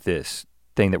about this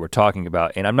thing that we're talking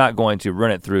about, and I'm not going to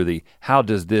run it through how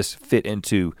does this fit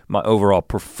into my overall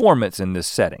performance in this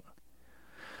setting?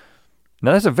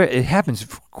 Now it happens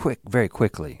very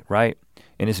quickly, right?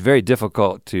 And it's very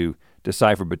difficult to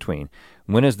decipher between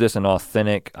when is this an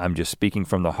authentic, I'm just speaking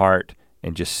from the heart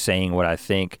and just saying what I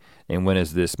think, and when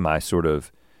is this my sort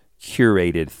of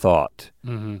curated thought?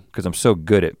 Because I'm so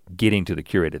good at getting to the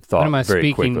curated thought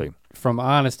very quickly. Speaking from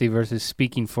honesty versus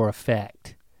speaking for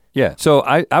effect? Yeah, so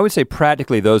I would say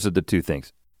practically those are the two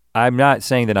things. I'm not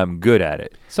saying that I'm good at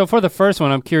it. So for the first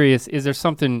one, I'm curious, is there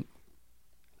something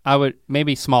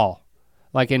maybe small,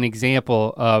 like an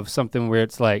example of something where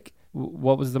it's like,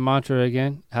 what was the mantra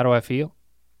again? How do I feel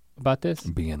about this?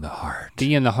 Be in the heart.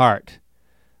 Be in the heart.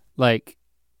 Like,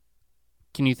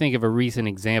 can you think of a recent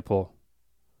example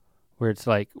where it's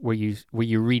like, where you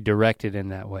redirect it in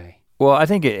that way? Well, I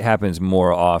think it happens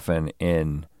more often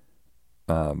in,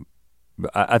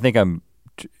 I think I'm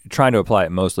trying to apply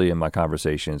it mostly in my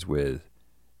conversations with,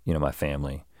 my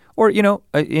family. Or,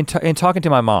 in talking to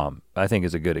my mom, I think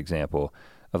is a good example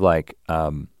of like,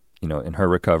 in her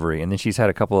recovery. And then she's had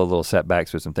a couple of little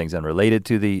setbacks with some things unrelated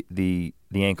to the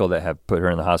ankle that have put her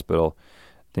in the hospital.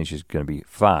 I think she's gonna be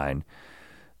fine.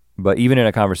 But even in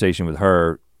a conversation with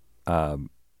her,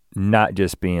 not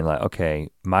just being like, okay,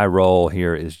 my role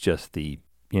here is just the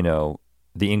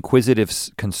inquisitive,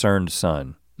 concerned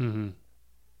son. But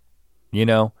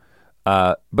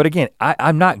again,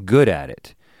 I'm not good at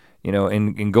it.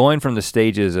 In going from the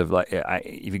stages of like,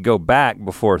 if you go back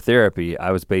before therapy,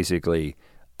 I was basically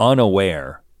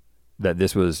unaware that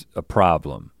this was a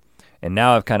problem. And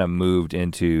now I've kind of moved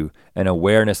into an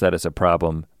awareness that it's a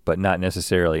problem, but not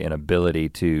necessarily an ability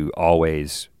to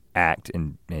always act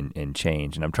and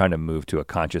change. And I'm trying to move to a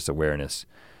conscious awareness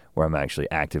where I'm actually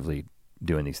actively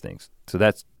doing these things. So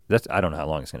that's I don't know how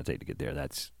long it's gonna take to get there.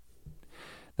 That's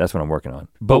what I'm working on.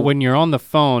 But when you're on the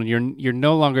phone, you're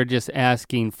no longer just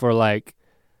asking for like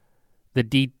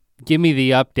give me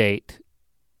the update.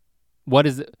 What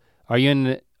is it? Are you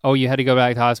in you had to go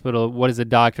back to the hospital. What is the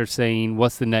doctor saying?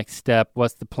 What's the next step?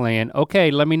 What's the plan?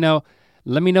 Okay, let me know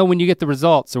when you get the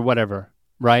results or whatever,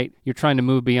 right? You're trying to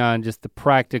move beyond just the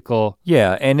practical.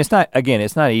 Yeah, and it's not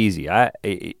easy.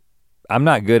 I'm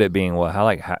not good at being, well, how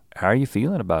are you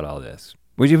feeling about all this?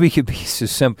 We could be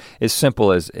as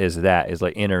simple as that, is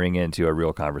like entering into a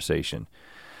real conversation.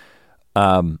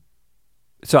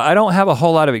 So I don't have a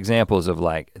whole lot of examples of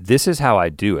like, this is how I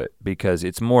do it, because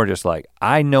it's more just like,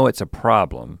 I know it's a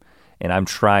problem and I'm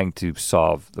trying to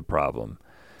solve the problem.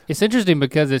 It's interesting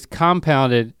because it's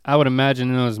compounded, I would imagine,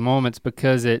 in those moments,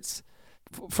 because it's,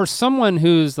 for someone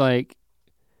who's like,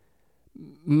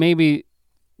 maybe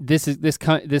this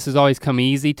has always come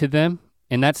easy to them,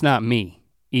 and that's not me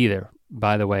either,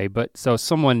 by the way, but so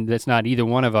someone that's not either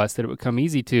one of us that it would come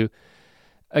easy to,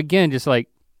 again, just like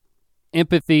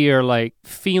empathy or like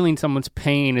feeling someone's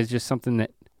pain is just something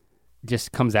that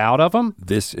just comes out of them.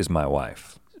 This is my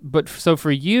wife. But so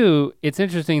for you, it's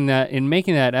interesting that in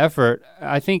making that effort,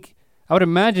 I would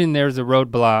imagine there's a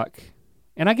roadblock,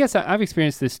 and I guess I've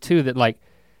experienced this too, that like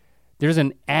there's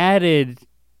an added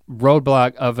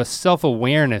roadblock of a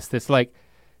self-awareness that's like,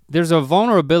 there's a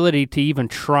vulnerability to even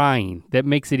trying that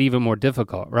makes it even more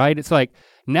difficult, right? It's like,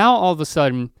 now all of a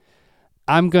sudden,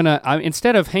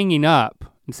 instead of hanging up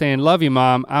and saying, love you,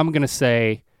 Mom, I'm gonna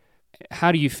say,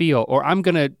 how do you feel? Or I'm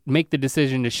gonna make the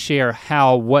decision to share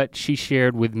how what she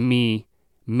shared with me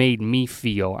made me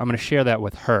feel. I'm gonna share that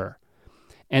with her.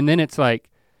 And then it's like,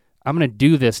 I'm gonna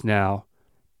do this now,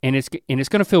 and it's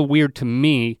gonna feel weird to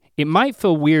me. It might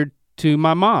feel weird to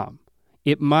my mom.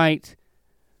 It might,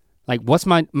 like, what's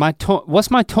my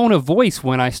tone of voice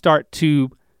when I start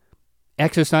to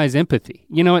exercise empathy?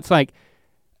 It's like,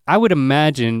 I would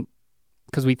imagine,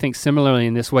 because we think similarly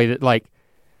in this way, that like,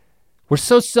 we're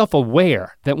so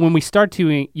self-aware that when you start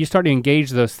to engage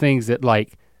those things, that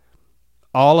like,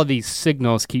 all of these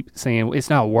signals keep saying, it's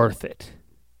not worth it,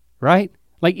 right?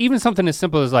 Like even something as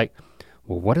simple as like,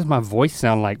 well, what does my voice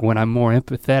sound like when I'm more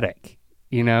empathetic,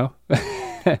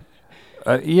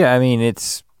 Yeah, I mean,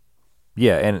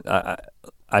 and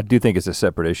I do think it's a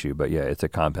separate issue, but yeah, it's a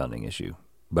compounding issue.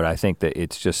 But I think that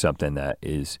it's just something that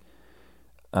is,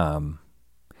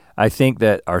 I think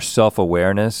that our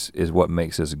self-awareness is what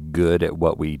makes us good at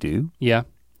what we do. Yeah.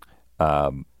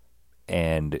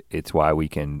 And it's why we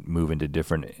can move into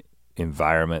different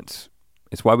environments.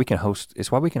 It's why we can host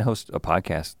a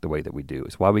podcast the way that we do.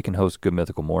 It's why we can host Good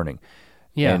Mythical Morning.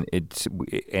 Yeah.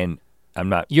 And I'm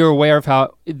not. You're aware of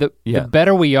how, the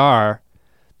better we are,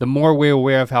 the more we're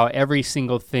aware of how every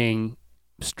single thing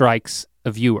strikes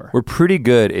a viewer. We're pretty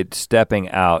good at stepping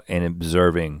out and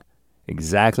observing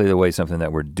exactly the way something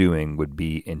that we're doing would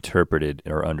be interpreted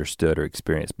or understood or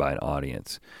experienced by an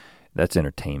audience. That's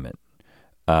entertainment.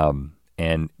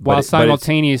 While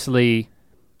simultaneously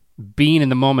being in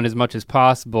the moment as much as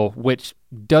possible, which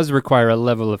does require a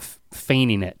level of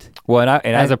feigning it. Well,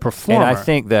 as a performer. And I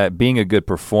think that being a good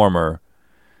performer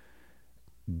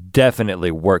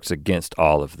definitely works against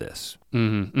all of this.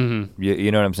 Mm-hmm, mm-hmm.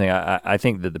 You know what I'm saying? I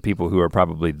think that the people who are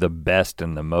probably the best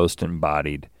and the most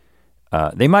embodied,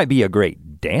 they might be a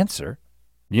great dancer.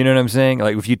 You know what I'm saying?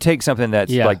 Like if you take something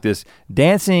that's like this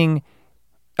dancing,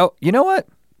 oh, you know what?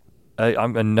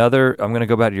 I'm gonna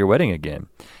go back to your wedding again.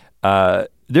 I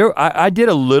did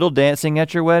a little dancing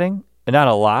at your wedding, not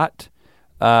a lot,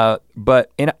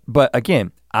 but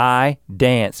again, I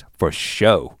dance for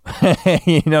show.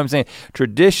 You know what I'm saying?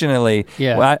 Traditionally,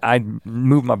 well, I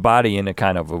move my body in a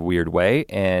kind of a weird way,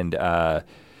 and I'm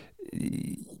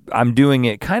doing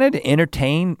it kind of to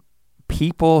entertain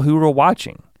people who are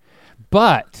watching.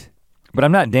 But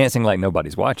I'm not dancing like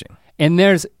nobody's watching. And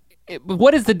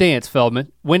what is the dance,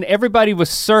 Feldman? When everybody was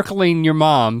circling your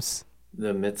mom's?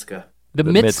 The Mitska. The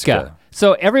Mitska.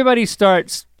 So everybody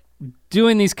starts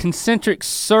doing these concentric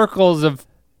circles of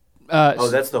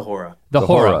that's the hora. The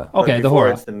hora. Okay, the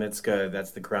hora. It's the Mitska,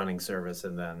 that's the crowning service,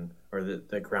 and then, or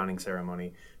the crowning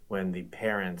ceremony, when the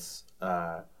parents,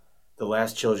 the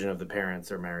last children of the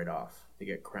parents are married off. They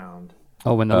get crowned.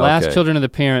 Oh, when the last children of the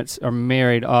parents are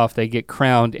married off, they get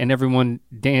crowned, and everyone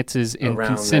dances in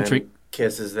around concentric them,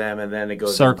 kisses them, and then it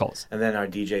goes circles. And then our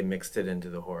DJ mixed it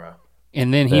into the hora.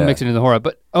 And then he mixed it into the hora.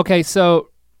 But okay, so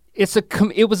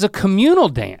it was a communal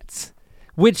dance,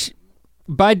 which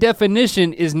by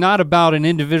definition is not about an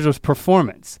individual's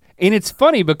performance. And it's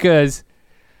funny because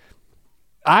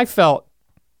I felt,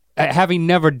 having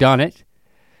never done it,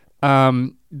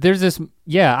 there's this,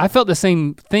 I felt the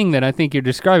same thing that I think you're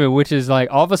describing, which is like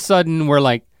all of a sudden we're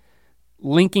like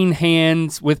linking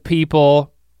hands with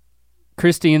people,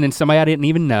 Christy and then somebody I didn't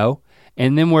even know,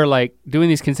 and then we're like doing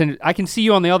these concentric, I can see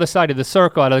you on the other side of the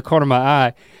circle out of the corner of my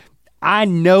eye. I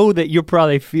know that you're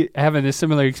probably having a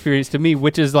similar experience to me,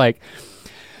 which is like,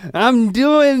 I'm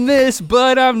doing this,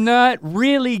 but I'm not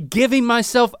really giving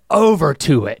myself over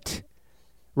to it,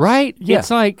 right? Yeah.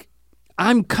 It's like,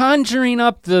 I'm conjuring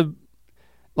up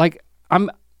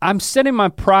I'm setting my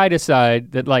pride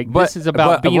aside that this is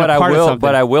about being a part of something.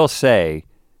 But I will say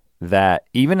that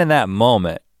even in that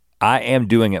moment, I am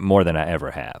doing it more than I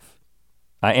ever have.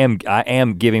 I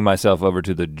am giving myself over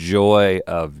to the joy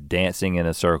of dancing in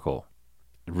a circle.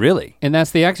 Really. And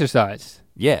that's the exercise.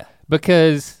 Yeah.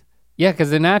 Because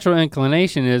the natural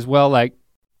inclination is, well, like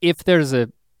if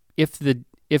the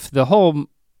whole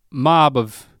mob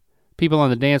of people on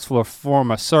the dance floor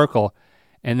form a circle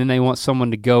and then they want someone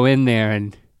to go in there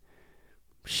and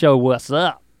show what's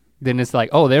up, then it's like,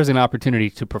 oh, there's an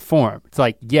opportunity to perform. It's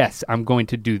like, yes, I'm going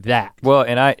to do that. Well,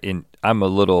 I'm a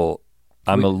little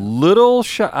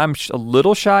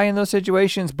shy in those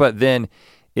situations, but then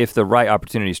if the right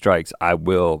opportunity strikes, I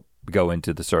will go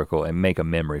into the circle and make a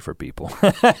memory for people.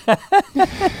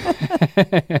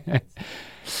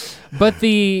 But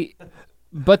the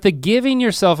giving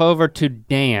yourself over to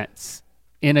dance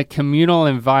in a communal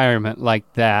environment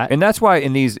like that. And that's why I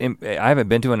haven't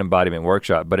been to an embodiment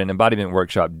workshop, but an embodiment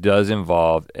workshop does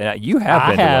involve, and you have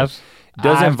been to one,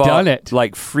 does involve done it.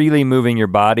 Like freely moving your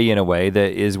body in a way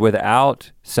that is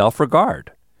without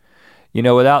self-regard,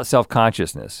 without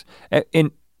self-consciousness. And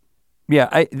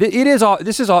this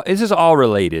is all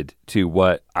related to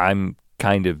what I'm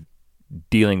kind of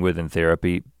dealing with in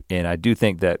therapy. And I do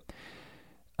think that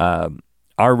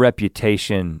our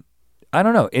reputation, I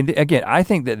don't know. And again, I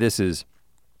think that this is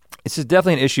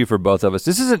definitely an issue for both of us.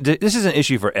 This is an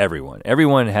issue for everyone.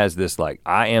 Everyone has this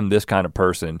I am this kind of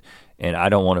person and I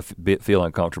don't want to feel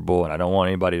uncomfortable and I don't want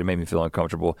anybody to make me feel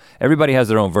uncomfortable. Everybody has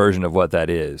their own version of what that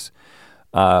is.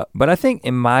 But I think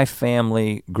in my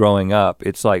family growing up,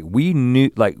 it's like we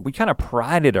kind of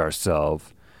prided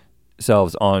ourselves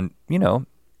on,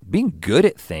 being good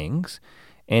at things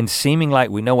and seeming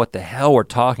like we know what the hell we're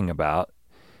talking about.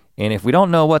 And if we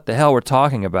don't know what the hell we're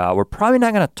talking about, we're probably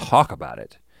not gonna talk about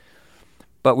it.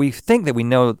 But we think that we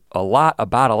know a lot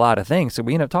about a lot of things, so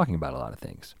we end up talking about a lot of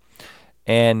things.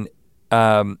 And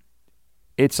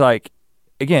it's like,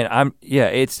 again,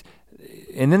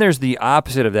 and then there's the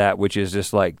opposite of that, which is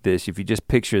just like this, if you just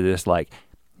picture this like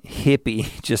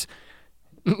hippie just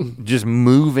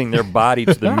moving their body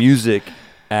to the music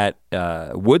at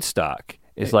Woodstock.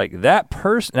 It's like that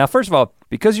person, now first of all,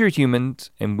 because you're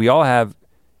humans and we all have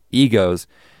egos,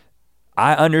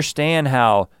 I understand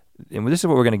how, and this is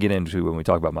what we're gonna get into when we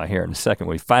talk about my hair in a second,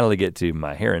 when we finally get to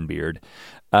my hair and beard.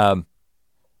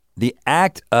 The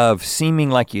act of seeming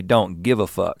like you don't give a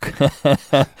fuck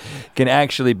can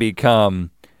actually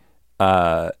become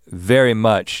very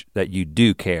much that you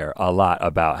do care a lot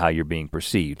about how you're being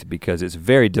perceived, because it's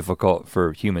very difficult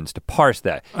for humans to parse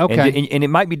that. Okay. And it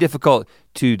might be difficult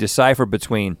to decipher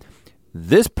between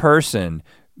this person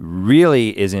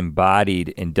really is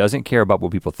embodied and doesn't care about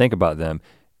what people think about them.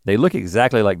 They look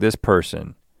exactly like this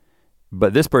person,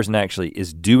 but this person actually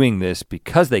is doing this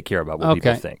because they care about what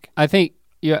people think. I think,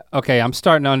 I'm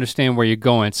starting to understand where you're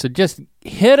going. So just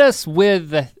hit us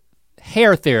with the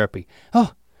hair therapy.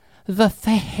 Oh, the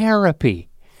therapy.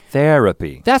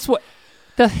 Therapy. That's what,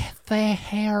 the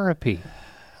therapy.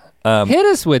 Hit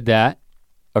us with that.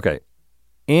 Okay.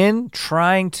 In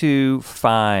trying to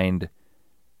find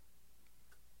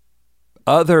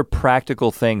other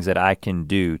practical things that I can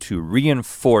do to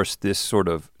reinforce this sort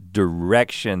of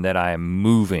direction that I am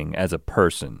moving as a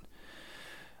person,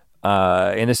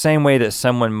 in the same way that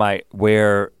someone might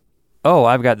wear,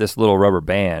 I've got this little rubber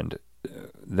band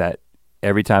that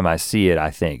every time I see it, I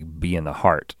think, be in the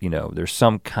heart. There's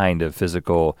some kind of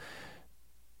physical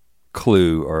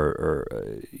clue or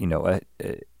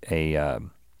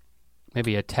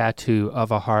maybe a tattoo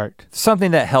of a heart.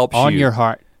 Something that helps on your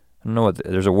heart. I don't know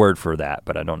there's a word for that,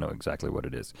 but I don't know exactly what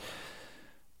it is.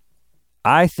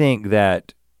 I think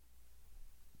that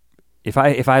if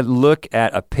I look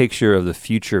at a picture of the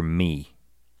future me,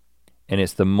 and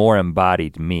it's the more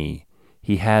embodied me,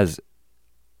 he has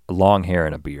long hair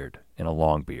and a beard, and a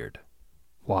long beard.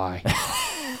 Why?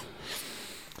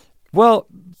 Well,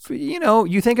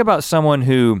 you think about someone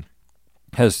who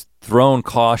has thrown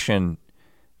caution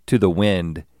to the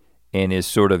wind and is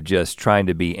sort of just trying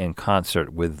to be in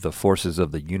concert with the forces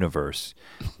of the universe,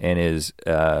 and is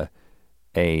a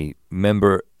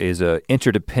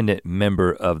interdependent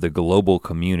member of the global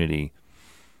community.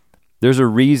 There's a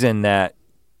reason that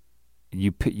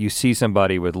you see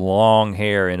somebody with long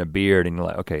hair and a beard and you're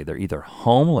like, okay, they're either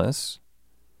homeless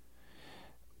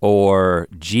or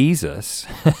Jesus.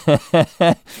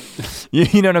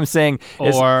 you know what I'm saying?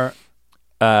 Or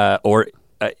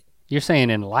you're saying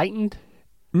enlightened?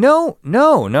 No.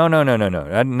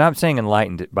 I'm not saying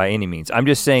enlightened by any means. I'm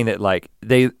just saying that like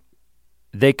they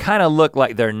kind of look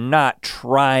like they're not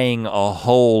trying a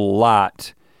whole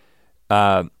lot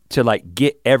to like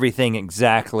get everything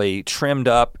exactly trimmed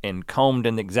up and combed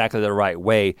in exactly the right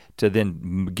way to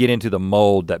then get into the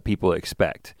mold that people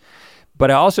expect. But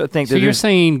I also think that you're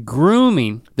saying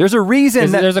grooming. There's a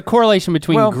reason there's a correlation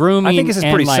between grooming. I think this is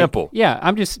pretty simple. Yeah,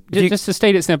 I'm just to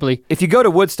state it simply. If you go to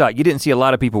Woodstock, you didn't see a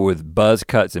lot of people with buzz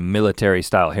cuts and military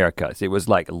style haircuts. It was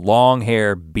like long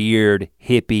hair, beard,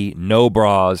 hippie, no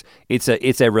bras. It's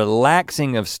a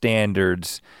relaxing of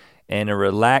standards and a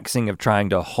relaxing of trying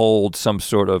to hold some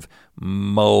sort of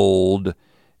mold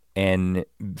and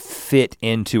fit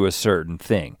into a certain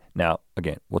thing. Now,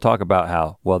 again, we'll talk about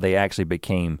how, they actually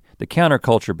became, the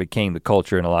counterculture became the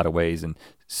culture in a lot of ways, and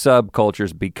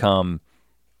subcultures become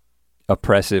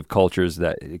oppressive cultures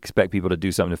that expect people to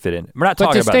do something to fit in. We're not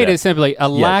talking about that. But to state it simply, a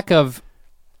lack of,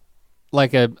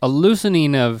 like a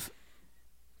loosening of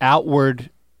outward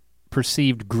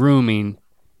perceived grooming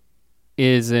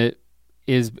is a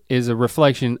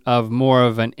reflection of more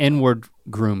of an inward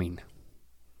grooming.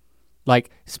 Like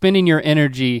spending your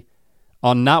energy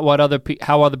on not what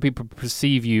how other people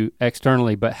perceive you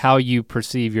externally, but how you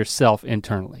perceive yourself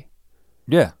internally.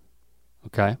 Yeah.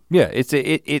 Okay. Yeah, it's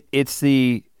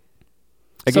the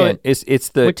again, it's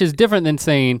the which is different than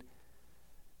saying,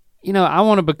 I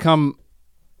want to become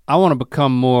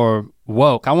more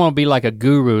woke. I want to be like a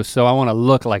guru, so I want to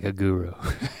look like a guru.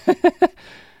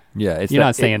 Yeah, you're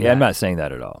not saying that. I'm not saying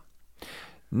that at all.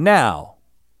 Now,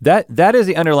 that is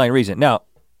the underlying reason. Now,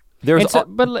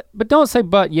 but don't say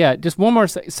but yet. Just one more.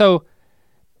 So,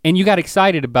 and you got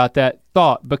excited about that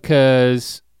thought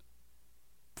because,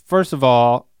 first of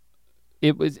all,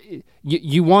 it was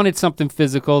you wanted something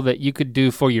physical that you could do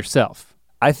for yourself.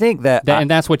 I think and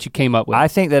that's what you came up with. I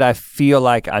think that I feel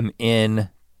like I'm in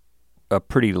a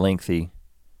pretty lengthy,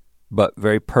 but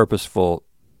very purposeful,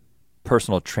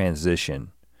 personal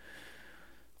transition.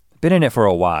 Been in it for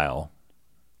a while.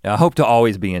 I hope to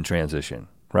always be in transition,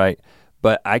 right?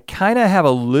 But I kind of have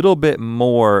a little bit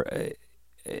more,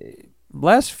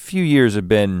 last few years have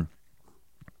been,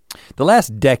 the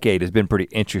last decade has been pretty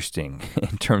interesting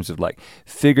in terms of like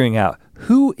figuring out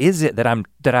who is it that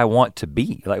I want to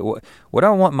be? Like what do I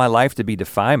want my life to be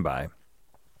defined by?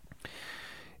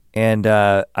 And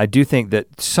I do think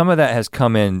that some of that has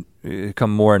come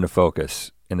more into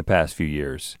focus in the past few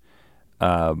years.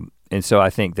 And so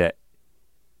I think that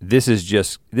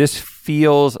this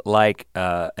feels like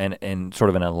an sort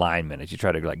of an alignment as you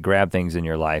try to like grab things in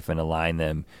your life and align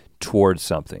them towards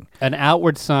something. An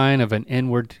outward sign of an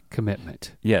inward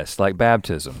commitment. Yes, like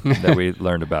baptism that we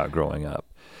learned about growing up.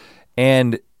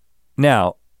 And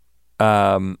now,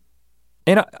 and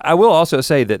I will also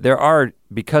say that there are,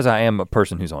 because I am a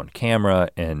person who's on camera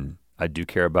and I do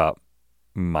care about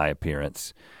my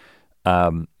appearance,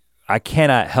 I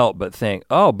cannot help but think,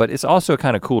 oh, but it's also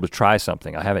kind of cool to try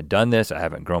something. I haven't done this. I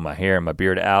haven't grown my hair and my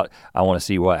beard out. I want to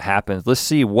see what happens. Let's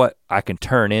see what I can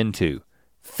turn into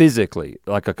physically,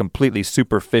 like a completely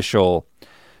superficial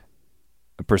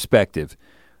perspective.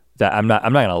 That I'm not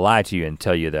gonna lie to you and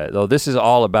tell you that, though, this is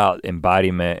all about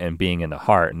embodiment and being in the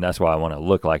heart, and that's why I want to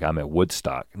look like I'm at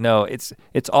Woodstock. No, it's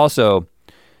also,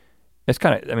 it's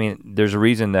kind of, I mean, there's a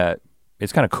reason that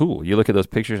it's kind of cool. You look at those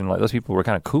pictures and like, those people were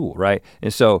kind of cool, right?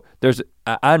 And so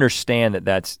I understand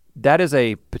that is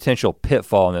a potential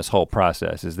pitfall in this whole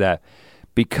process, is that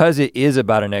because it is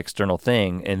about an external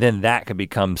thing, and then that could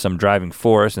become some driving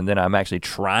force, and then I'm actually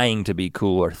trying to be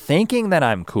cool or thinking that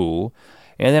I'm cool,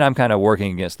 and then I'm kind of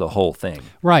working against the whole thing.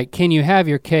 Right, can you have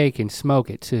your cake and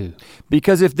smoke it too?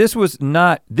 Because if this is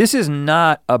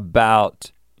not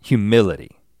about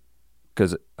humility,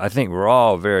 because I think we're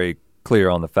all very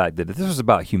clear on the fact that if this was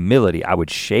about humility, I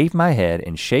would shave my head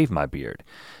and shave my beard,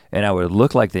 and I would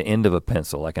look like the end of a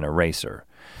pencil, like an eraser.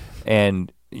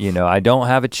 And I don't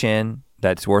have a chin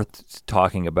that's worth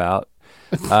talking about.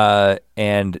 I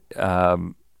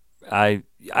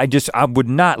would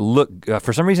not look,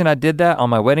 for some reason I did that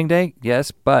on my wedding day, yes,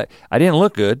 but I didn't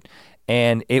look good,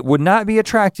 and it would not be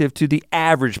attractive to the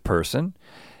average person.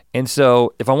 And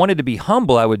so if I wanted to be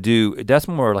humble, I would that's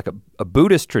more like a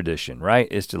Buddhist tradition, right?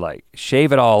 Is to like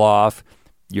shave it all off.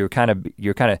 You're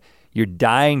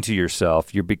dying to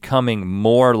yourself. You're becoming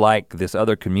more like this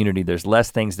other community. There's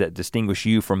less things that distinguish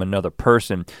you from another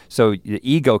person. So the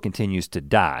ego continues to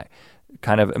die.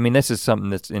 This is something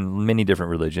that's in many different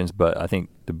religions, but I think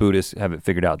the Buddhists have it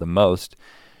figured out the most.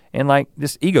 And like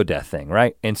this ego death thing,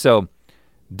 right? And so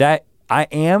that I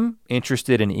am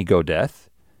interested in ego death.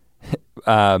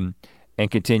 And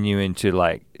continuing to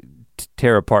like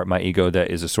tear apart my ego that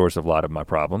is a source of a lot of my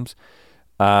problems.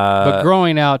 But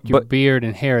growing out your beard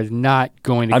and hair is not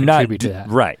going to contribute to that.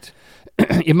 Right.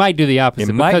 It might do the opposite.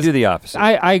 It might do the opposite.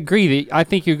 I agree. I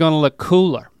think you're gonna look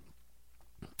cooler.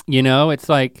 It's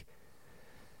like,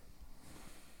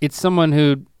 it's someone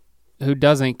who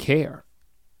doesn't care,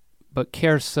 but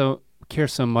cares so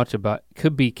much about,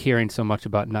 could be caring so much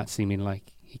about not seeming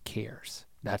like he cares.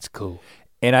 That's cool.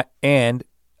 And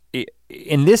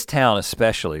in this town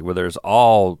especially, where there's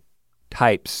all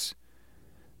types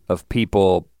of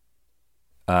people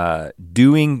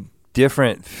doing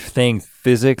different things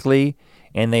physically,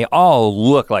 and they all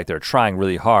look like they're trying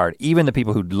really hard, even the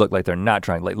people who look like they're not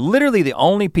trying. Like literally the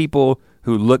only people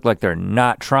who look like they're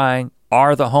not trying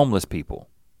are the homeless people,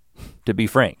 to be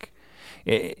frank.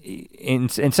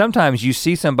 And sometimes you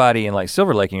see somebody in like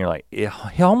Silver Lake and you're like,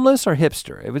 homeless or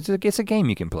hipster? It's a game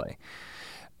you can play.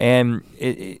 And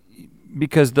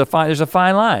because there's a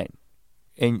fine line,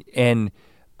 and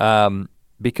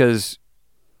because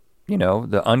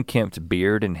the unkempt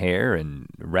beard and hair and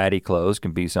ratty clothes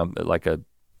can be something like a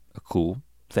cool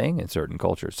thing in certain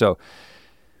cultures. So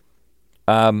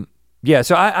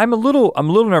so I'm a little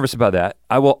nervous about that.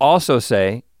 I will also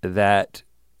say that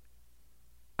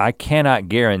I cannot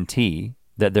guarantee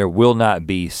that there will not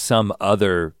be some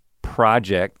other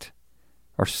project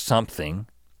or something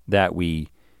that we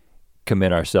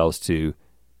commit ourselves to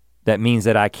that means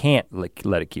that I can't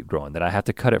let it keep growing, that I have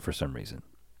to cut it for some reason.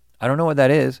 I don't know what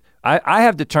that is. I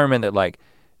have determined that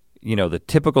the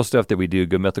typical stuff that we do,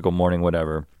 Good Mythical Morning,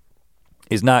 whatever,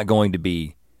 is not going to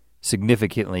be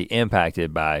significantly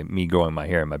impacted by me growing my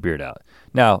hair and my beard out.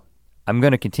 Now, I'm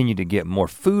gonna continue to get more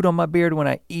food on my beard when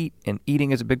I eat, and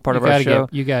eating is a big part of our show.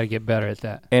 You gotta get better at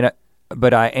that.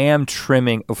 But I am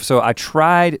trimming, so I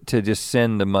tried to just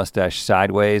send the mustache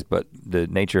sideways, but the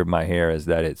nature of my hair is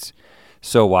that it's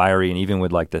so wiry, and even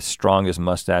with like the strongest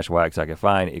mustache wax I could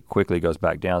find, it quickly goes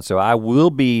back down. So I will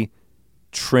be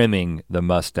trimming the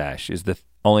mustache, is the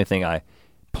only thing I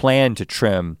plan to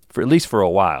trim, for at least for a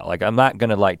while. Like I'm not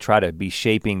gonna like try to be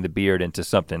shaping the beard into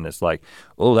something that's like,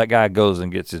 oh, that guy goes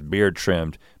and gets his beard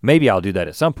trimmed. Maybe I'll do that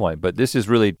at some point, but this is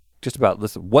really just about,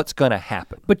 listen, what's gonna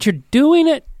happen. But you're doing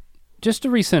it, just to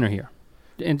recenter here,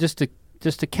 and just to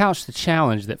couch the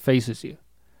challenge that faces you.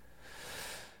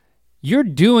 You're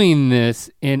doing this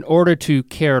in order to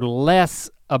care less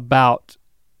about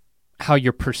how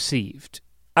you're perceived.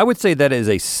 I would say that is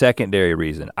a secondary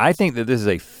reason. I think that this is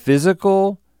a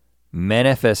physical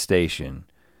manifestation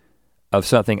of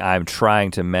something I'm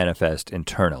trying to manifest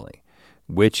internally,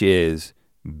 which is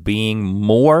being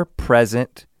more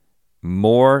present,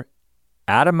 more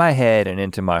out of my head and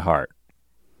into my heart.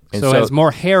 And so as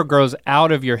more hair grows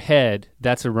out of your head,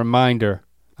 that's a reminder.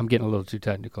 I'm getting a little too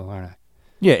technical, aren't I?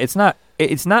 Yeah, it's not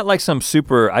like some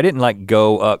super, I didn't like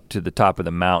go up to the top of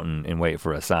the mountain and wait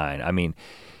for a sign. I mean,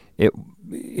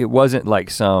 it wasn't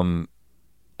like some,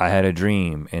 I had a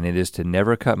dream and it is to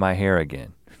never cut my hair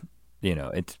again. You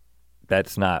know,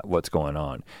 that's not what's going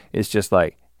on. It's just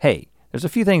like, hey, there's a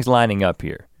few things lining up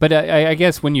here. But I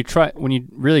guess when you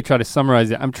really try to summarize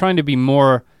it, I'm trying to be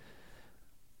more,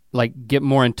 like get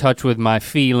more in touch with my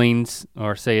feelings,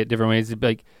 or say it different ways,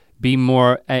 like be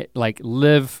more, like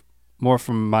live more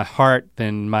from my heart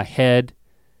than my head.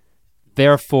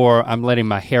 Therefore, I'm letting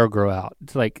my hair grow out.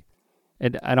 It's like,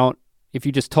 if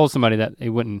you just told somebody that, they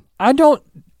wouldn't.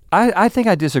 I think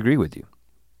I disagree with you.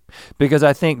 Because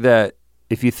I think that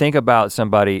if you think about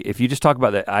somebody, if you just talk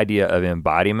about the idea of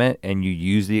embodiment and you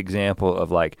use the example of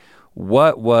like,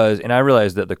 what was, and I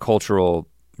realize that the cultural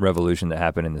revolution that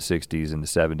happened in the 60s and the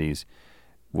 70s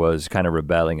was kind of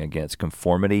rebelling against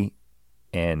conformity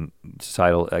and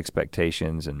societal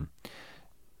expectations, and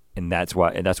that's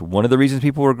one of the reasons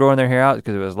people were growing their hair out,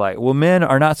 because it was like, well, men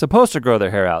are not supposed to grow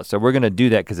their hair out, so we're gonna do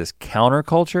that because it's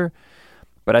counterculture.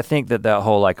 But I think that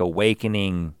whole like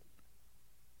awakening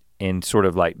and sort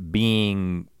of like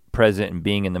being present and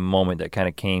being in the moment that kind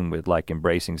of came with like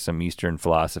embracing some Eastern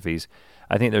philosophies,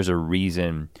 I think there's a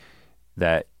reason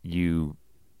that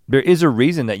there is a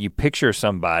reason that you picture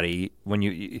somebody when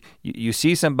you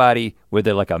see somebody with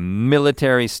like a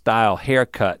military style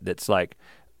haircut that's like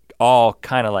all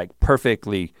kind of like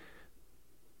perfectly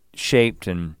shaped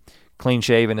and clean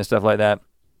shaven and stuff like that.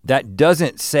 That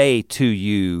doesn't say to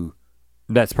you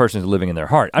that person's living in their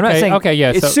heart. I'm not saying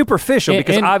it's superficial,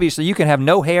 because obviously you can have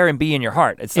no hair and be in your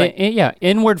heart. It's like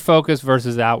inward focus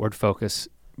versus outward focus.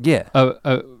 Yeah,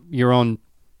 your own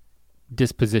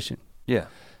disposition. Yeah,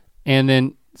 and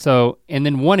then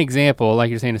one example, like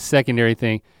you're saying, a secondary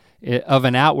thing of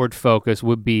an outward focus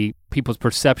would be people's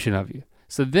perception of you.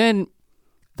 So then,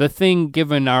 the thing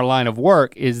given our line of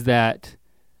work is that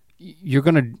you're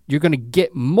gonna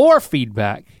get more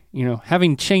feedback. You know,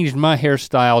 having changed my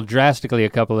hairstyle drastically a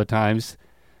couple of times,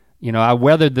 you know, I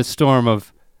weathered the storm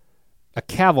of a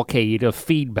cavalcade of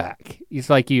feedback. It's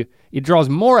like it draws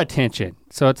more attention.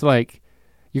 So it's like,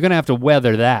 you're gonna have to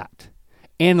weather that.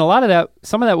 And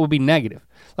some of that will be negative.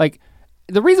 Like,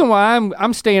 the reason why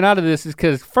I'm staying out of this is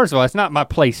because, first of all, it's not my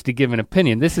place to give an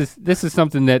opinion. This is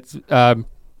something that's,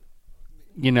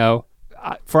 you know,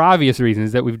 for obvious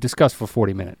reasons that we've discussed for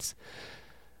 40 minutes.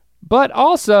 But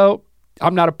also,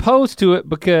 I'm not opposed to it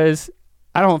because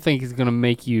I don't think it's gonna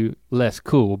make you less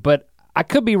cool. But I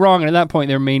could be wrong, and at that point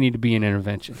there may need to be an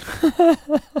intervention.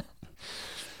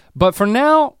 But for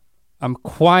now, I'm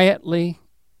quietly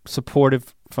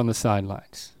supportive from the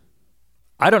sidelines.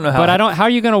 I don't know how. But how are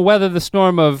you gonna weather the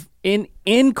storm of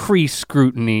increased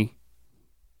scrutiny?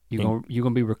 You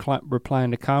gonna be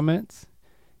replying to comments?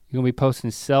 You gonna be posting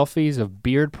selfies of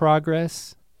beard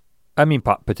progress? I mean,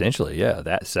 potentially, yeah,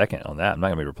 that second on that. I'm not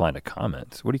gonna be replying to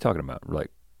comments. What are you talking about?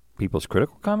 Like people's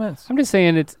critical comments? I'm just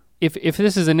saying if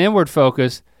this is an inward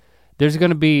focus, there's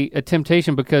gonna be a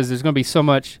temptation because there's gonna be so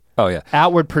much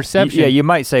outward perception. You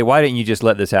might say, why didn't you just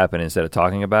let this happen instead of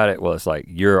talking about it? Well, it's like,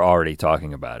 you're already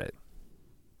talking about it.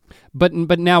 But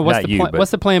now what's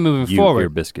the plan moving forward? You're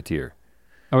a biscuiteer.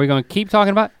 Are we gonna keep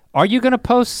talking about it? Are you gonna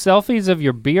post selfies of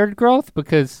your beard growth?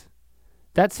 Because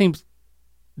that seems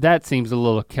a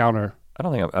little counter. I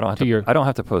don't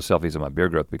have to post selfies of my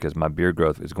beard growth, because my beard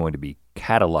growth is going to be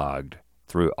cataloged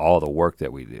through all the work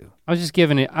that we do. I was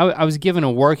given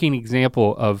a working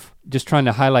example of just trying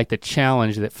to highlight the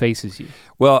challenge that faces you.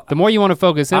 Well, the more you want to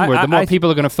focus inward, the more people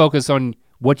are gonna focus on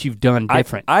what you've done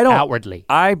different outwardly.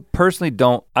 I personally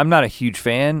I'm not a huge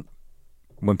fan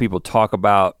when people talk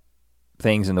about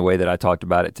things in the way that I talked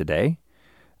about it today.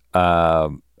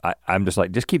 I'm just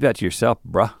like, just keep that to yourself,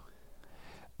 bruh.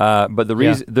 But the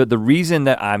reason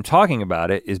that I'm talking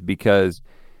about it is because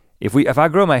if I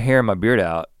grow my hair and my beard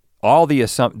out,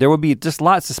 there would be just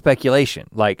lots of speculation.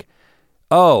 Like,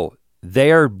 oh, they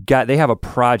have a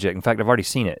project. In fact, I've already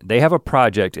seen it. They have a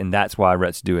project, and that's why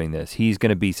Rhett's doing this. He's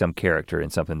gonna be some character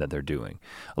in something that they're doing.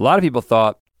 A lot of people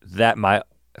thought that my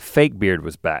fake beard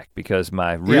was back because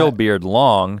my real beard,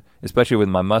 long, especially with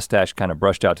my mustache kind of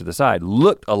brushed out to the side,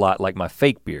 looked a lot like my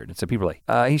fake beard. And so people are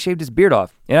like, he shaved his beard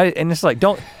off. And it's like,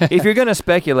 if you're gonna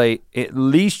speculate, at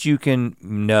least you can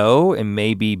know and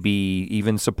maybe be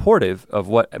even supportive of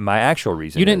what my actual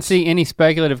reason is. You didn't see any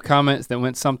speculative comments that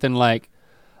went something like,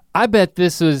 I bet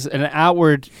this was an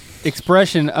outward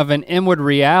expression of an inward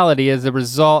reality as a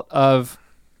result of,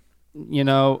 you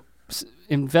know,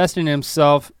 investing in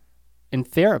himself in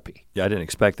therapy. Yeah, I didn't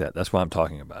expect that. That's why I'm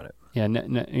talking about it. Yeah,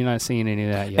 you're not seeing any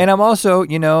of that yet. And I'm also,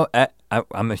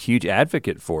 I'm a huge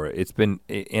advocate for it.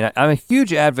 I'm a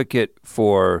huge advocate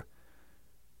for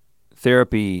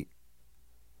therapy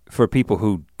for people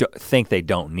who think they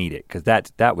don't need it, because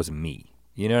that was me.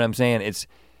 You know what I'm saying? It's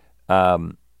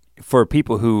for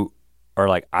people who are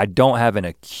like, I don't have an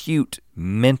acute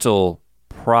mental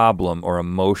problem or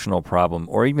emotional problem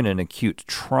or even an acute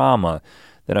trauma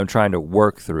that I'm trying to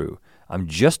work through. I'm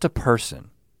just a person.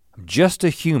 I'm just a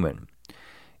human.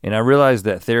 And I realize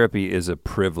that therapy is a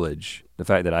privilege. The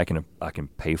fact that I can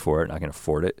pay for it and I can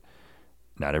afford it.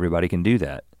 Not everybody can do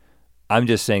that. I'm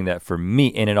just saying that for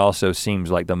me, and it also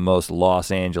seems like the most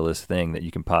Los Angeles thing that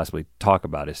you can possibly talk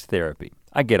about is therapy.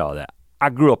 I get all that. I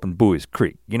grew up in Bowie's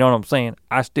Creek. You know what I'm saying?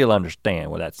 I still understand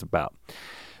what that's about.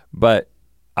 But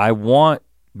I want,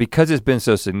 because it's been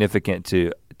so significant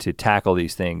to tackle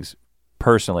these things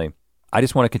personally, I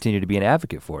just want to continue to be an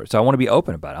advocate for it. So I want to be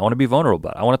open about it. I want to be vulnerable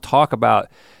about it. I want to talk about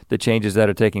the changes that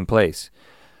are taking place.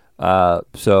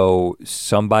 So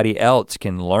somebody else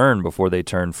can learn before they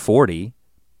turn 40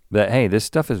 that, hey, this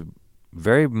stuff is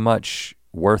very much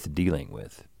worth dealing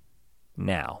with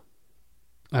now.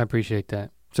 I appreciate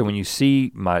that. So when you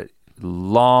see my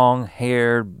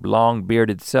long-haired,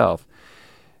 long-bearded self,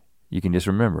 you can just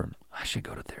remember, I should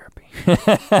go to therapy.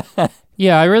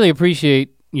 Yeah, I really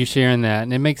appreciate you sharing that,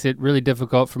 and it makes it really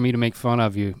difficult for me to make fun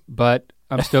of you, but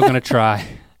I'm still gonna try.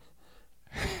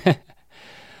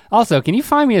 Also, can you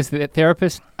find me as a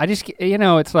therapist? I just,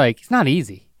 it's like, it's not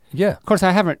easy. Yeah. Of course,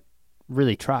 I haven't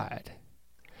really tried.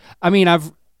 I mean,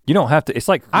 you don't have to, it's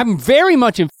like. I'm very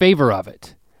much in favor of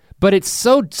it, but it's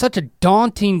such a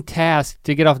daunting task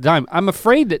to get off the dime. I'm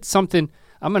afraid that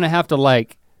I'm gonna have to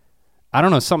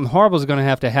something horrible is gonna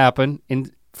have to happen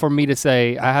for me to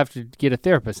say I have to get a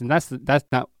therapist, and that's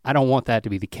not, I don't want that to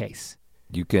be the case.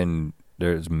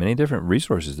 There's many different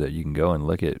resources that you can go and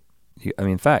look at.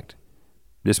 In fact,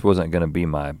 this wasn't gonna be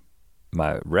my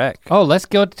rec. Oh, let's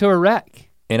go to a rec.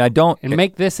 And I don't. And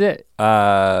make this it.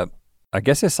 I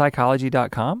guess it's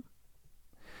psychology.com,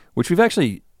 which we've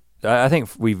actually, I think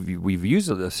we've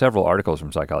used several articles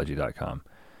from psychology.com.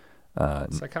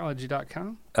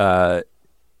 Psychology.com?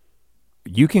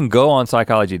 You can go on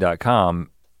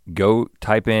psychology.com, go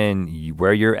type in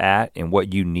where you're at and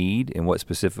what you need and what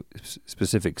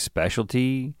specific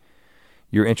specialty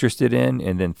you're interested in,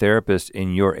 and then therapists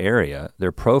in your area,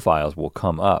 their profiles will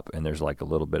come up, and there's like a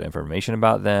little bit of information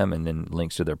about them and then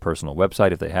links to their personal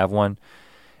website if they have one,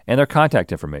 and their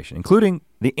contact information, including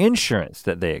the insurance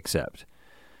that they accept.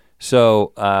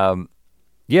 So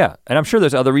yeah, and I'm sure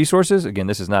there's other resources. Again,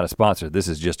 this is not a sponsor, this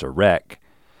is just a rec.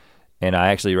 And I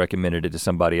actually recommended it to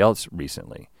somebody else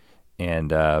recently.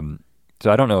 And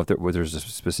so I don't know if there's a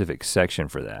specific section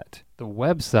for that. The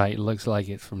website looks like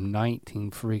it's from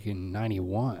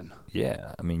 1991.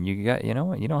 Yeah, I mean, you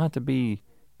don't have to be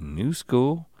new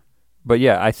school. But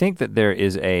yeah, I think that there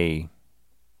is a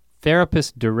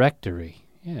therapist directory.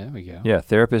 Yeah, there we go. Yeah,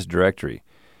 therapist directory.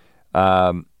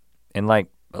 And like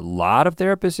a lot of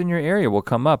therapists in your area will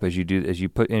come up as you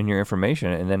put in your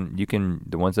information, and then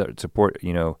the ones that support,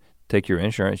 take your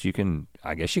insurance,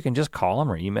 I guess you can just call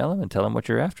them or email them and tell them what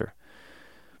you're after.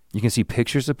 You can see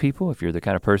pictures of people if you're the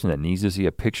kind of person that needs to see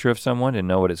a picture of someone and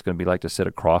know what it's gonna be like to sit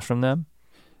across from them.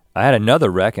 I had another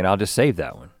rec, and I'll just save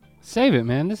that one. Save it,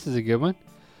 man, this is a good one.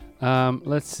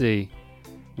 Let's see,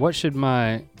 what should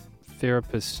my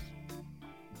therapist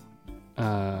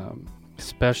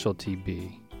specialty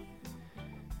be?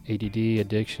 ADD,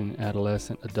 addiction,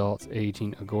 adolescent, adults,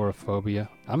 aging, agoraphobia.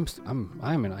 I'm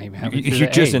not even having. You're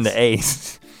just in the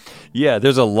A's. Yeah,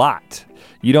 there's a lot.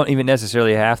 You don't even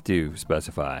necessarily have to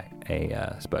specify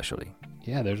a specialty.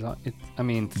 Yeah,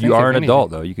 you are an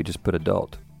adult though. You could just put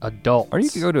adult. Adults. Or you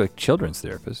could go to a children's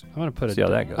therapist. I'm gonna put see how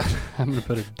that goes. I'm gonna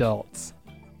put adults.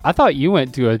 I thought you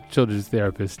went to a children's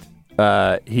therapist.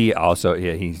 He also,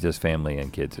 he does family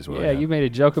and kids as well. Yeah, you made a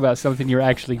joke about something you're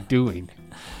actually doing.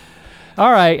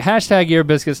 All right, hashtag Ear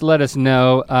Biscuits, let us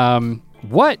know.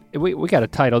 We gotta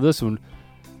title this one,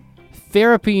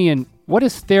 Therapy, and what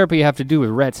does therapy have to do with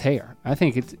Rhett's hair? I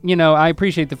think it's, I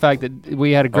appreciate the fact that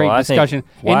we had a great discussion.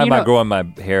 Why am I growing my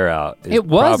hair out? It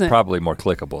wasn't. Probably more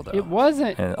clickable though. It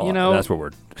wasn't, and, that's what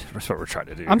we're trying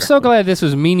to do. I'm so glad this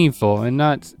was meaningful and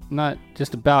not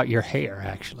just about your hair,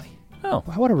 actually. Oh.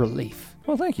 What a relief.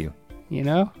 Well, thank you.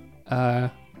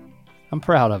 I'm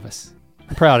proud of us.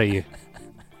 I'm proud of you.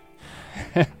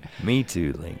 Me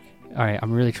too, Link. All right,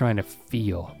 I'm really trying to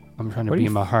feel. I'm trying to be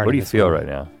in my heart. What do you feel right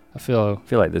now? I feel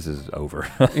like this is over.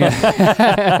 Yeah.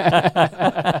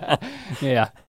 Yeah.